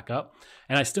slope back up.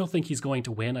 And I still think he's going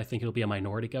to win. I think it'll be a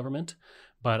minority government.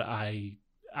 But I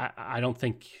don't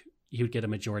think he would get a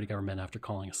majority government after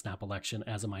calling a snap election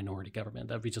as a minority government.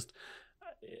 That'd be just,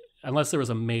 unless there was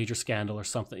a major scandal or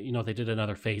something. They did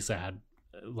another face ad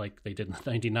like they did in the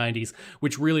 1990s,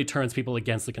 which really turns people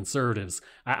against the Conservatives.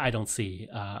 I don't see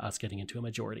us getting into a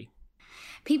majority.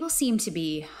 People seem to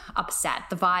be upset.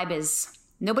 The vibe is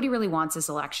nobody really wants this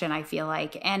election, I feel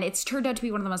like. And it's turned out to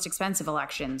be one of the most expensive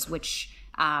elections, which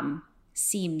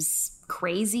seems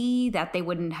crazy that they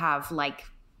wouldn't have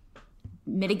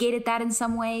mitigated that in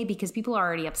some way because people are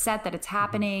already upset that it's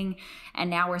happening. And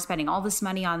now we're spending all this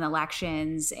money on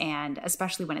elections, and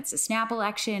especially when it's a snap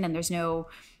election and there's no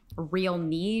real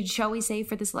need, shall we say,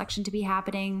 for this election to be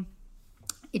happening.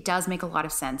 It does make a lot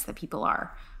of sense that people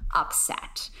are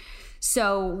upset.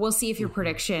 So we'll see if your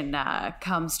prediction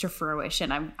comes to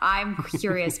fruition. I'm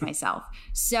curious myself.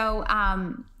 So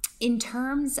in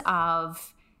terms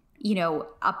of,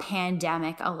 a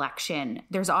pandemic election,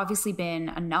 there's obviously been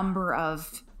a number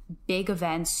of big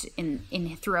events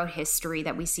in throughout history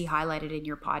that we see highlighted in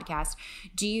your podcast.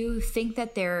 Do you think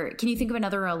that can you think of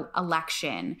another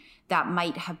election that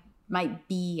might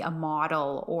be a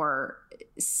model or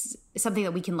something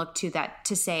that we can look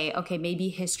to say, okay, maybe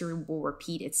history will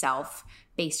repeat itself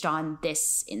based on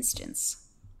this instance?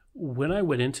 When I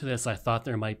went into this, I thought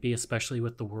there might be, especially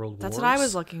with the world wars. That's what I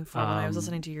was looking for when I was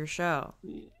listening to your show.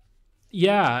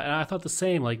 Yeah, and I thought the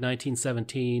same, like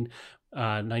 1917,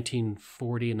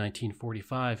 1940, and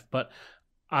 1945. But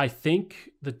I think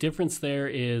the difference there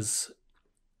is,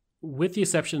 with the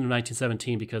exception of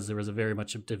 1917, because there was a very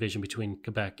much a division between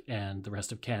Quebec and the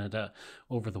rest of Canada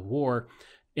over the war.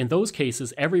 In those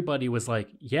cases, everybody was like,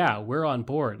 yeah, we're on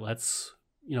board. Let's,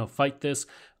 fight this.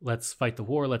 Let's fight the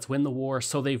war. Let's win the war.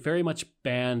 So they very much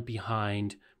band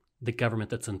behind the government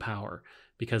that's in power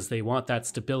because they want that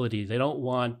stability. They don't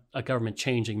want a government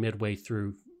changing midway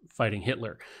through fighting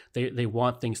Hitler. They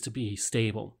want things to be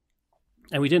stable.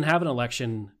 And we didn't have an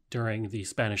election during the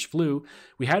Spanish flu.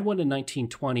 We had one in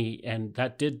 1920, and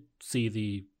that did see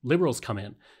the Liberals come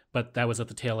in, but that was at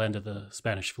the tail end of the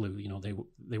Spanish flu. You know,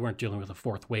 they weren't dealing with a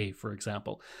fourth wave, for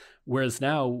example. Whereas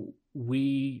now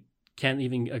we can't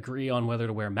even agree on whether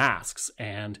to wear masks.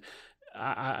 And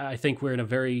I think we're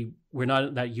not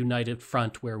at that united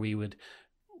front where we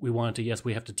wanted to, yes,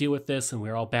 we have to deal with this, and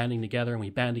we're all banding together, and we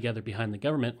band together behind the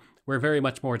government. We're very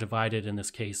much more divided in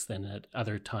this case than at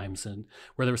other times, and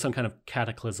where there was some kind of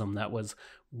cataclysm that was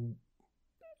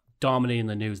dominating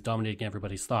the news, dominating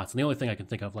everybody's thoughts. And the only thing I can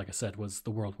think of, like I said, was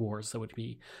the world wars that would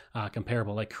be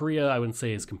comparable. Like Korea, I wouldn't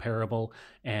say is comparable,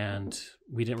 and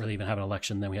we didn't really even have an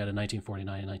election. Then we had in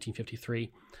 1949 and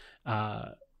 1953.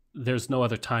 There's no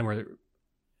other time where,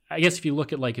 I guess if you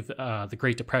look at like if the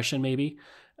Great Depression maybe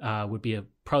would be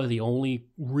probably the only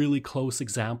really close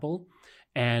example.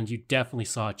 And you definitely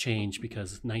saw a change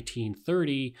because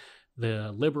 1930,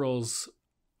 the Liberals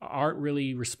aren't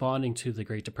really responding to the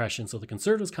Great Depression. So the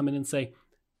Conservatives come in and say,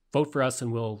 vote for us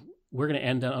and we're going to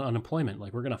end unemployment.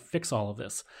 Like, we're going to fix all of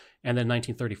this. And then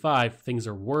 1935, things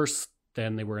are worse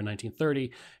than they were in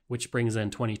 1930, which brings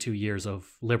in 22 years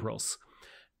of Liberals.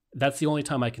 That's the only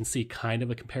time I can see kind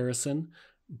of a comparison.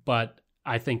 But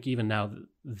I think even now,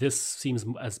 this seems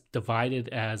as divided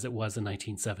as it was in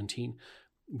 1917,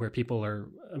 where people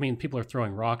are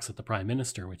throwing rocks at the prime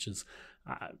minister, which is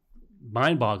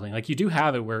mind-boggling. Like, you do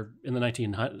have it where in the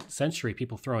 19th century,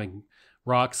 people throwing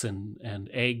rocks and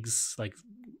eggs, like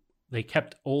they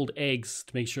kept old eggs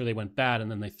to make sure they went bad, and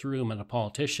then they threw them at a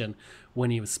politician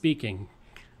when he was speaking.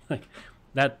 Like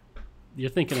that, you're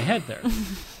thinking ahead there.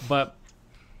 But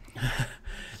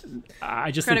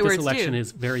I just think this election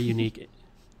is very unique.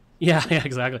 Yeah,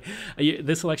 exactly.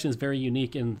 This election is very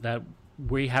unique in that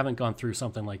we haven't gone through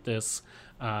something like this.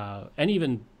 And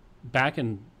even back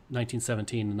in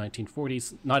 1917 and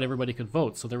 1940s, not everybody could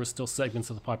vote. So there were still segments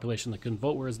of the population that couldn't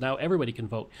vote, whereas now everybody can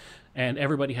vote. And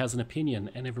everybody has an opinion,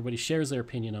 and everybody shares their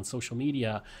opinion on social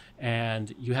media.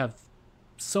 And you have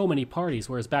so many parties,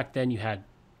 whereas back then you had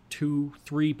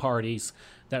 2-3 parties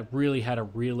that really had a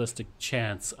realistic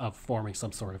chance of forming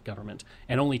some sort of government.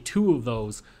 And only 2 of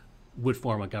those would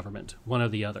form a government, one or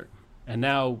the other. And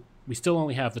now we still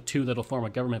only have the 2 that'll form a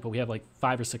government, but we have like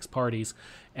 5 or 6 parties,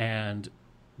 and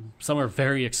some are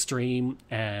very extreme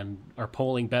and are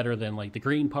polling better than like the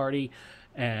Green Party,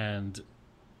 and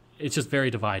it's just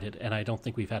very divided. And I don't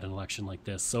think we've had an election like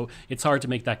this, so it's hard to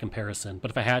make that comparison.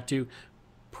 But if I had to,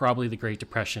 probably the Great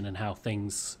Depression and how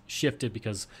things shifted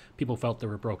because people felt there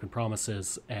were broken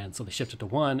promises, and so they shifted to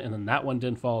one, and then that one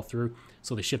didn't follow through,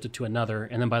 so they shifted to another,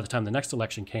 and then by the time the next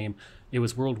election came, it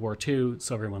was World War II.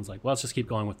 So everyone's like, well, let's just keep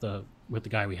going with the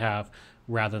guy we have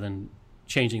rather than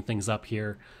changing things up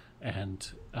here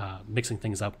and mixing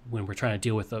things up when we're trying to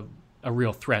deal with a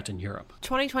real threat in Europe.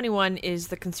 2021 is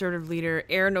the Conservative leader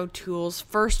Erin O'Toole's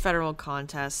first federal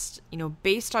contest. You know,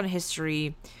 based on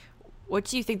history, what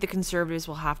do you think the Conservatives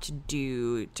will have to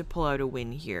do to pull out a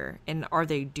win here? And are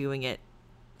they doing it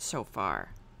so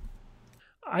far?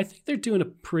 I think they're doing a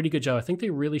pretty good job. I think they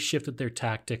really shifted their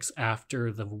tactics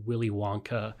after the Willy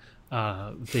Wonka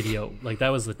video. Like, that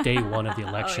was the day one of the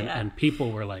election, and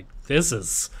people were like, this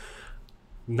is...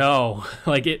 No.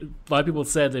 Like, a lot of people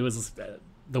said it was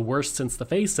the worst since the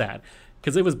Face ad.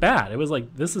 Because it was bad. It was like,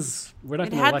 we're not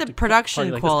going to elect It had the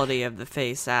production quality of the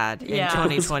Face ad in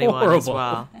 2021 as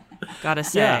well. Gotta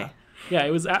say. Yeah,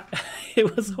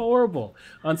 it was horrible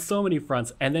on so many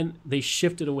fronts. And then they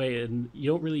shifted away, and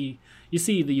you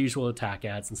see the usual attack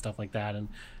ads and stuff like that, and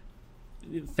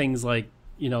things like,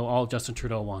 all Justin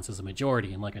Trudeau wants is a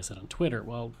majority. And like I said on Twitter,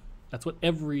 well, that's what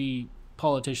every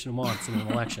politician wants in an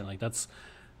election. Like, that's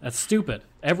stupid.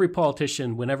 Every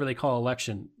politician, whenever they call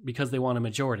election, because they want a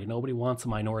majority. Nobody wants a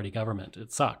minority government.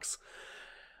 It sucks.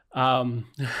 But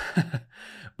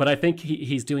I think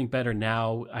he's doing better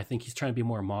now. I think he's trying to be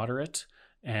more moderate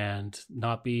and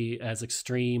not be as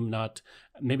extreme,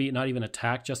 maybe not even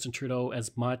attack Justin Trudeau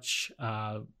as much.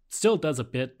 Still does a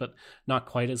bit, but not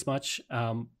quite as much.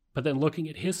 But then looking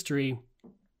at history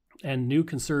and new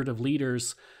Conservative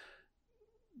leaders,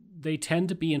 they tend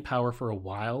to be in power for a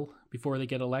while before they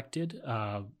get elected.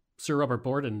 Sir Robert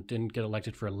Borden didn't get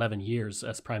elected for 11 years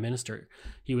as Prime Minister.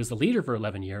 He was the leader for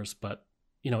 11 years, but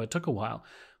it took a while.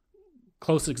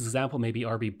 Closest example maybe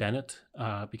R.B. Bennett,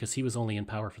 because he was only in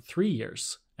power for 3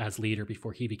 years as leader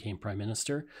before he became Prime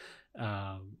Minister.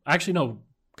 Actually, no,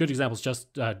 good example is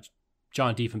just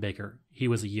John Diefenbaker. He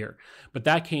was a year. But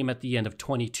that came at the end of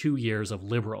 22 years of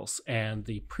Liberals, and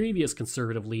the previous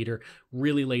Conservative leader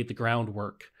really laid the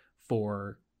groundwork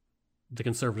for the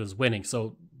Conservatives winning.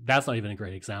 So that's not even a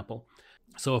great example.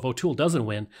 So if O'Toole doesn't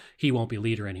win, he won't be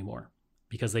leader anymore.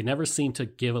 because they never seem to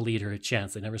give a leader a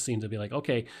chance. They never seem to be like,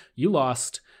 okay, you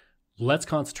lost, let's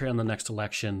concentrate on the next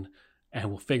election and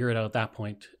we'll figure it out at that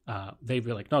point. They'd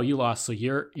be like, no, you lost, so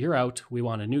you're out. We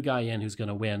want a new guy in who's going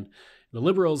to win. The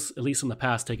Liberals, at least in the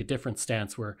past, take a different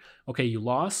stance where, okay, you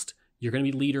lost, you're going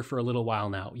to be leader for a little while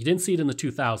now. You didn't see it in the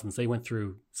 2000s. They went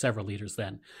through several leaders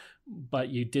then. But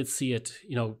you did see it,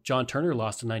 John Turner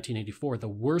lost in 1984, the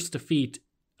worst defeat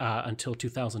until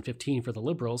 2015 for the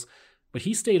Liberals, but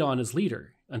he stayed on as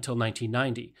leader until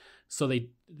 1990. So they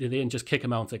didn't just kick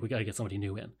him out and say, we got to get somebody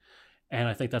new in. And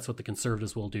I think that's what the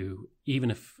Conservatives will do, even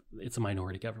if it's a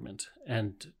minority government.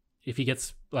 And if he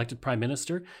gets elected prime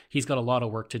minister, he's got a lot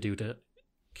of work to do to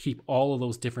keep all of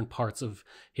those different parts of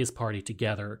his party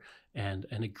together and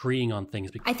agreeing on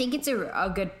things. I think it's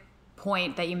a good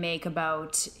point that you make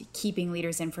about keeping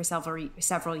leaders in for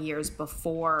several years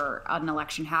before an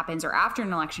election happens or after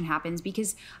an election happens,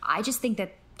 because I just think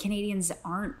that Canadians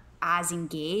aren't as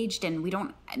engaged, and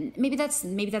maybe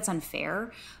that's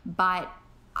unfair, but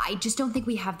I just don't think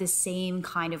we have the same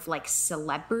kind of like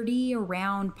celebrity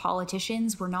around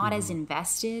politicians. We're not as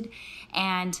invested,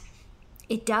 and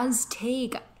it does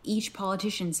take each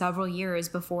politician several years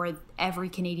before every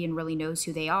Canadian really knows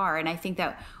who they are. And I think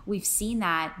that we've seen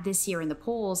that this year in the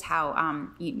polls, how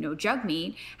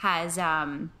Jagmeet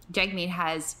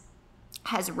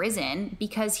has risen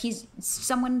because he's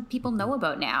someone people know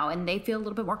about now, and they feel a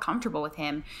little bit more comfortable with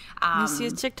him. You see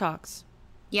his TikToks.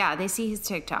 Yeah, they see his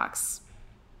TikToks,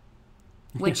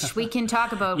 which we can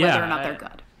talk about whether or not they're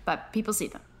good, but people see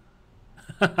them.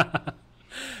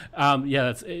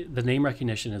 That's the name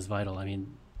recognition is vital. I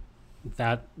mean,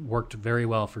 that worked very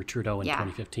well for Trudeau in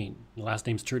 2015. The last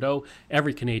name's Trudeau.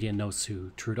 Every Canadian knows who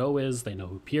Trudeau is. They know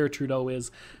who Pierre Trudeau is.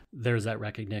 There's that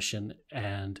recognition.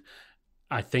 And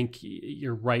I think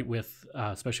you're right with,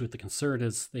 especially with the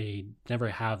Conservatives, they never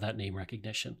have that name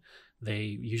recognition. They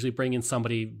usually bring in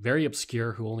somebody very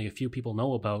obscure who only a few people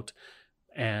know about.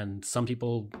 And some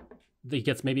people,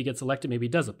 maybe gets elected, maybe he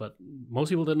doesn't. But most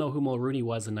people didn't know who Mulroney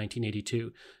was in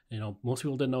 1982. Most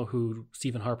people didn't know who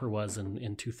Stephen Harper was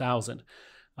in 2000.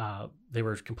 They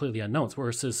were completely unknowns.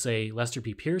 Versus, say, Lester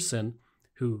B. Pearson,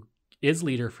 who is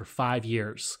leader for 5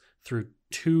 years through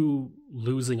 2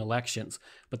 losing elections,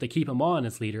 but they keep him on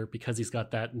as leader because he's got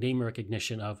that name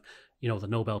recognition of, the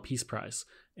Nobel Peace Prize.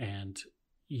 And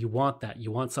you want that.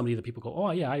 You want somebody that people go, oh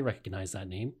yeah, I recognize that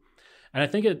name. And I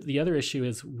think the other issue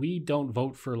is we don't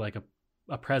vote for like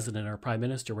a president or a prime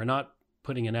minister. We're not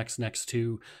putting an X next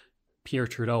to Pierre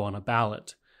Trudeau on a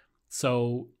ballot.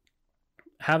 So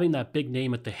having that big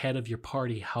name at the head of your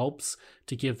party helps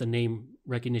to give the name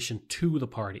recognition to the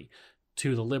party,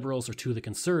 to the Liberals or to the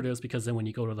Conservatives, because then when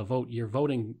you go to the vote, you're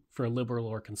voting for a Liberal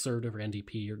or Conservative or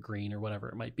NDP or Green or whatever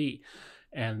it might be.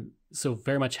 And so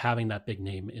very much having that big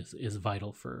name is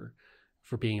vital for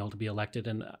being able to be elected.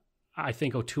 And I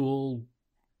think O'Toole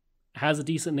has a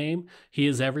decent name. He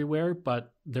is everywhere,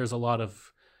 but there's a lot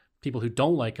of people who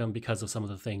don't like him because of some of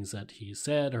the things that he's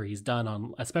said or he's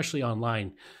done, especially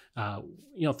online.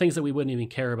 Things that we wouldn't even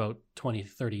care about 20,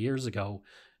 30 years ago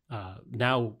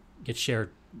now get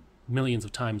shared millions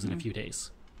of times in a few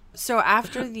days. So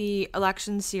after the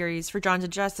election series for John to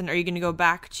Justin, are you going to go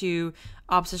back to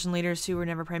opposition leaders who were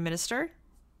never prime minister?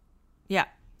 Yeah.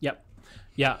 Yep.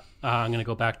 Yeah. I'm going to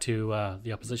go back to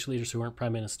the opposition leaders who weren't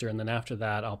prime minister. And then after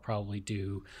that, I'll probably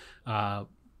do, I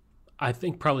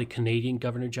think probably Canadian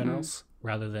governor generals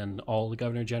rather than all the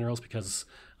governor generals, because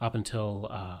up until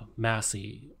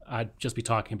Massey, I'd just be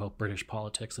talking about British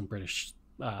politics and British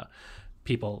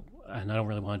people, and I don't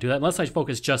really want to do that unless I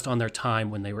focus just on their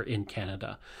time when they were in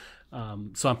Canada.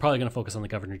 So I'm probably going to focus on the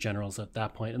governor generals at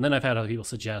that point. And then I've had other people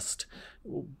suggest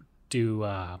do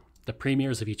the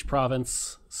premiers of each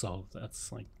province. So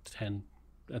that's like 10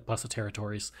 plus the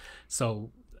territories.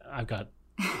 So I've got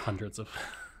hundreds of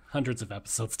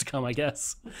episodes to come, I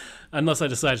guess, unless I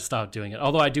decide to stop doing it.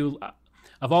 Although I do,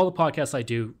 of all the podcasts I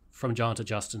do, From John to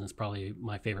Justin is probably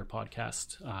my favorite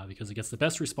podcast because it gets the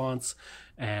best response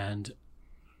and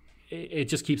it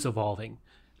just keeps evolving.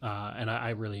 And I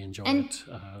really enjoy it,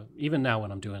 even now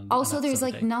when I'm doing. Also, there's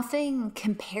like nothing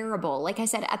comparable. Like I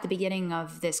said at the beginning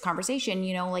of this conversation,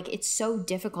 it's so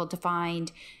difficult to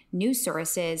find news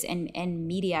sources and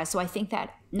media. So I think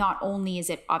that not only is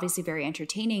it obviously very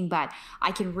entertaining, but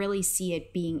I can really see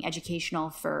it being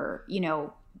educational for,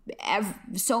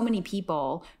 so many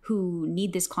people who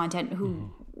need this content,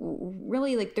 who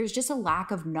really there's just a lack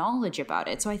of knowledge about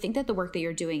it. So I think that the work that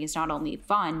you're doing is not only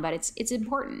fun, but it's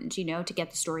important, to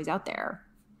get the stories out there.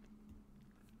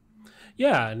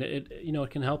 Yeah, and it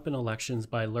can help in elections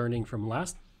by learning from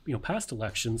past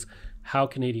elections how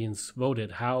Canadians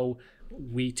voted, how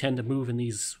we tend to move in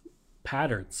these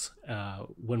patterns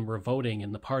when we're voting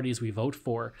and the parties we vote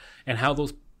for, and how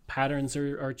those patterns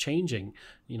are changing.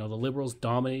 You know, the Liberals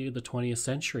dominated the 20th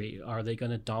century. Are they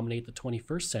going to dominate the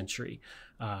 21st century?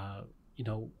 You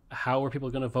know, how are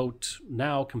people going to vote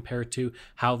now compared to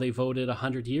how they voted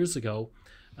 100 years ago,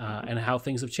 and how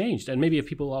things have changed? And maybe if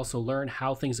people also learn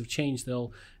how things have changed,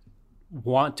 they'll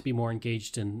want to be more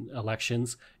engaged in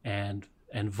elections and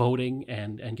voting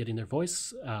and getting their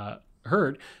voice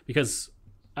heard, because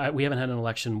we haven't had an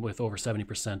election with over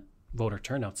 70% voter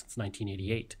turnout since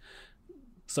 1988.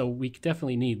 So we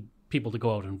definitely need people to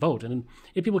go out and vote. And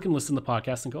if people can listen to the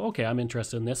podcast and go, okay, I'm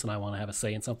interested in this and I want to have a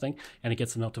say in something, and it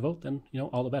gets them out to vote, then, you know,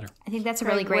 all the better. I think that's a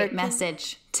really great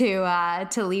message to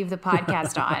leave the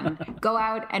podcast on. Go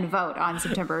out and vote on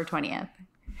September 20th.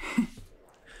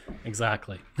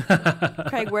 Exactly.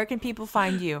 Craig, where can people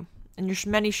find you and your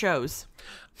many shows?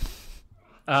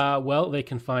 Well, they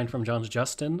can find From John to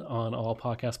Justin on all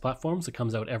podcast platforms. It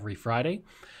comes out every Friday.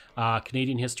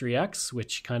 Canadian History X,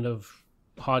 which kind of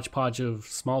hodgepodge of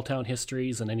small town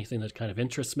histories and anything that kind of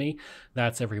interests me.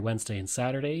 That's every Wednesday and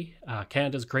Saturday.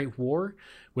 Canada's Great War,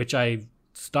 which I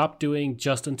stopped doing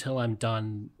just until I'm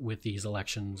done with these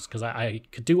elections, because I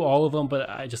could do all of them, but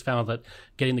I just found that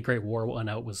getting the Great War one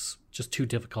out was just too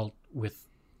difficult with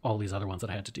all these other ones that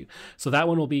I had to do. So that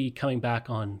one will be coming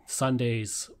back on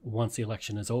Sundays once the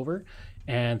election is over.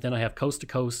 And then I have Coast to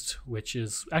Coast, which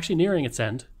is actually nearing its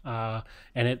end. And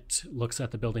it looks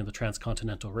at the building of the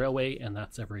Transcontinental Railway, and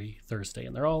that's every Thursday.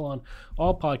 And they're all on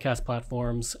all podcast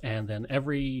platforms. And then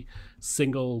every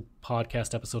single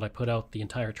podcast episode I put out, the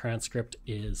entire transcript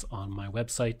is on my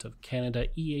website of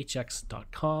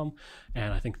CanadaEHX.com.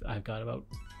 And I think I've got about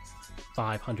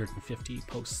 550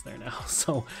 posts there now.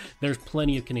 So there's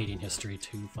plenty of Canadian history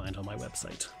to find on my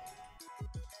website.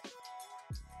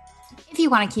 If you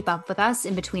want to keep up with us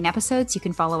in between episodes, you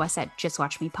can follow us at Just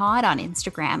Watch Me Pod on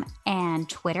Instagram and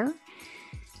Twitter.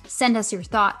 Send us your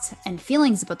thoughts and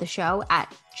feelings about the show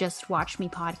at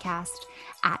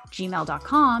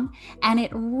justwatchmepodcast@gmail.com. And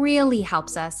it really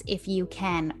helps us if you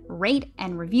can rate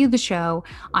and review the show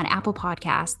on Apple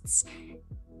Podcasts.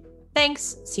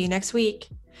 Thanks. See you next week.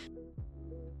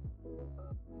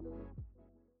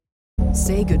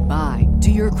 Say goodbye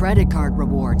to your credit card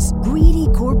rewards. Greedy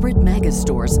corporate mega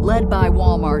stores, led by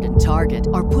Walmart and Target,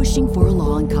 are pushing for a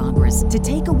law in Congress to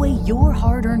take away your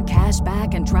hard-earned cash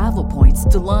back and travel points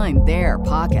to line their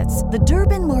pockets. The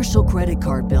Durbin-Marshall credit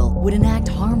card bill would enact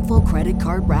harmful credit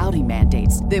card routing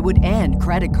mandates that would end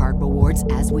credit card rewards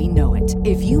as we know it.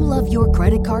 If you love your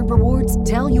credit card rewards,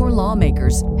 tell your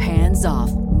lawmakers, hands off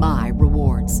my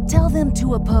rewards. Tell them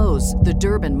to oppose the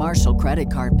Durbin-Marshall credit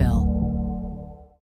card bill.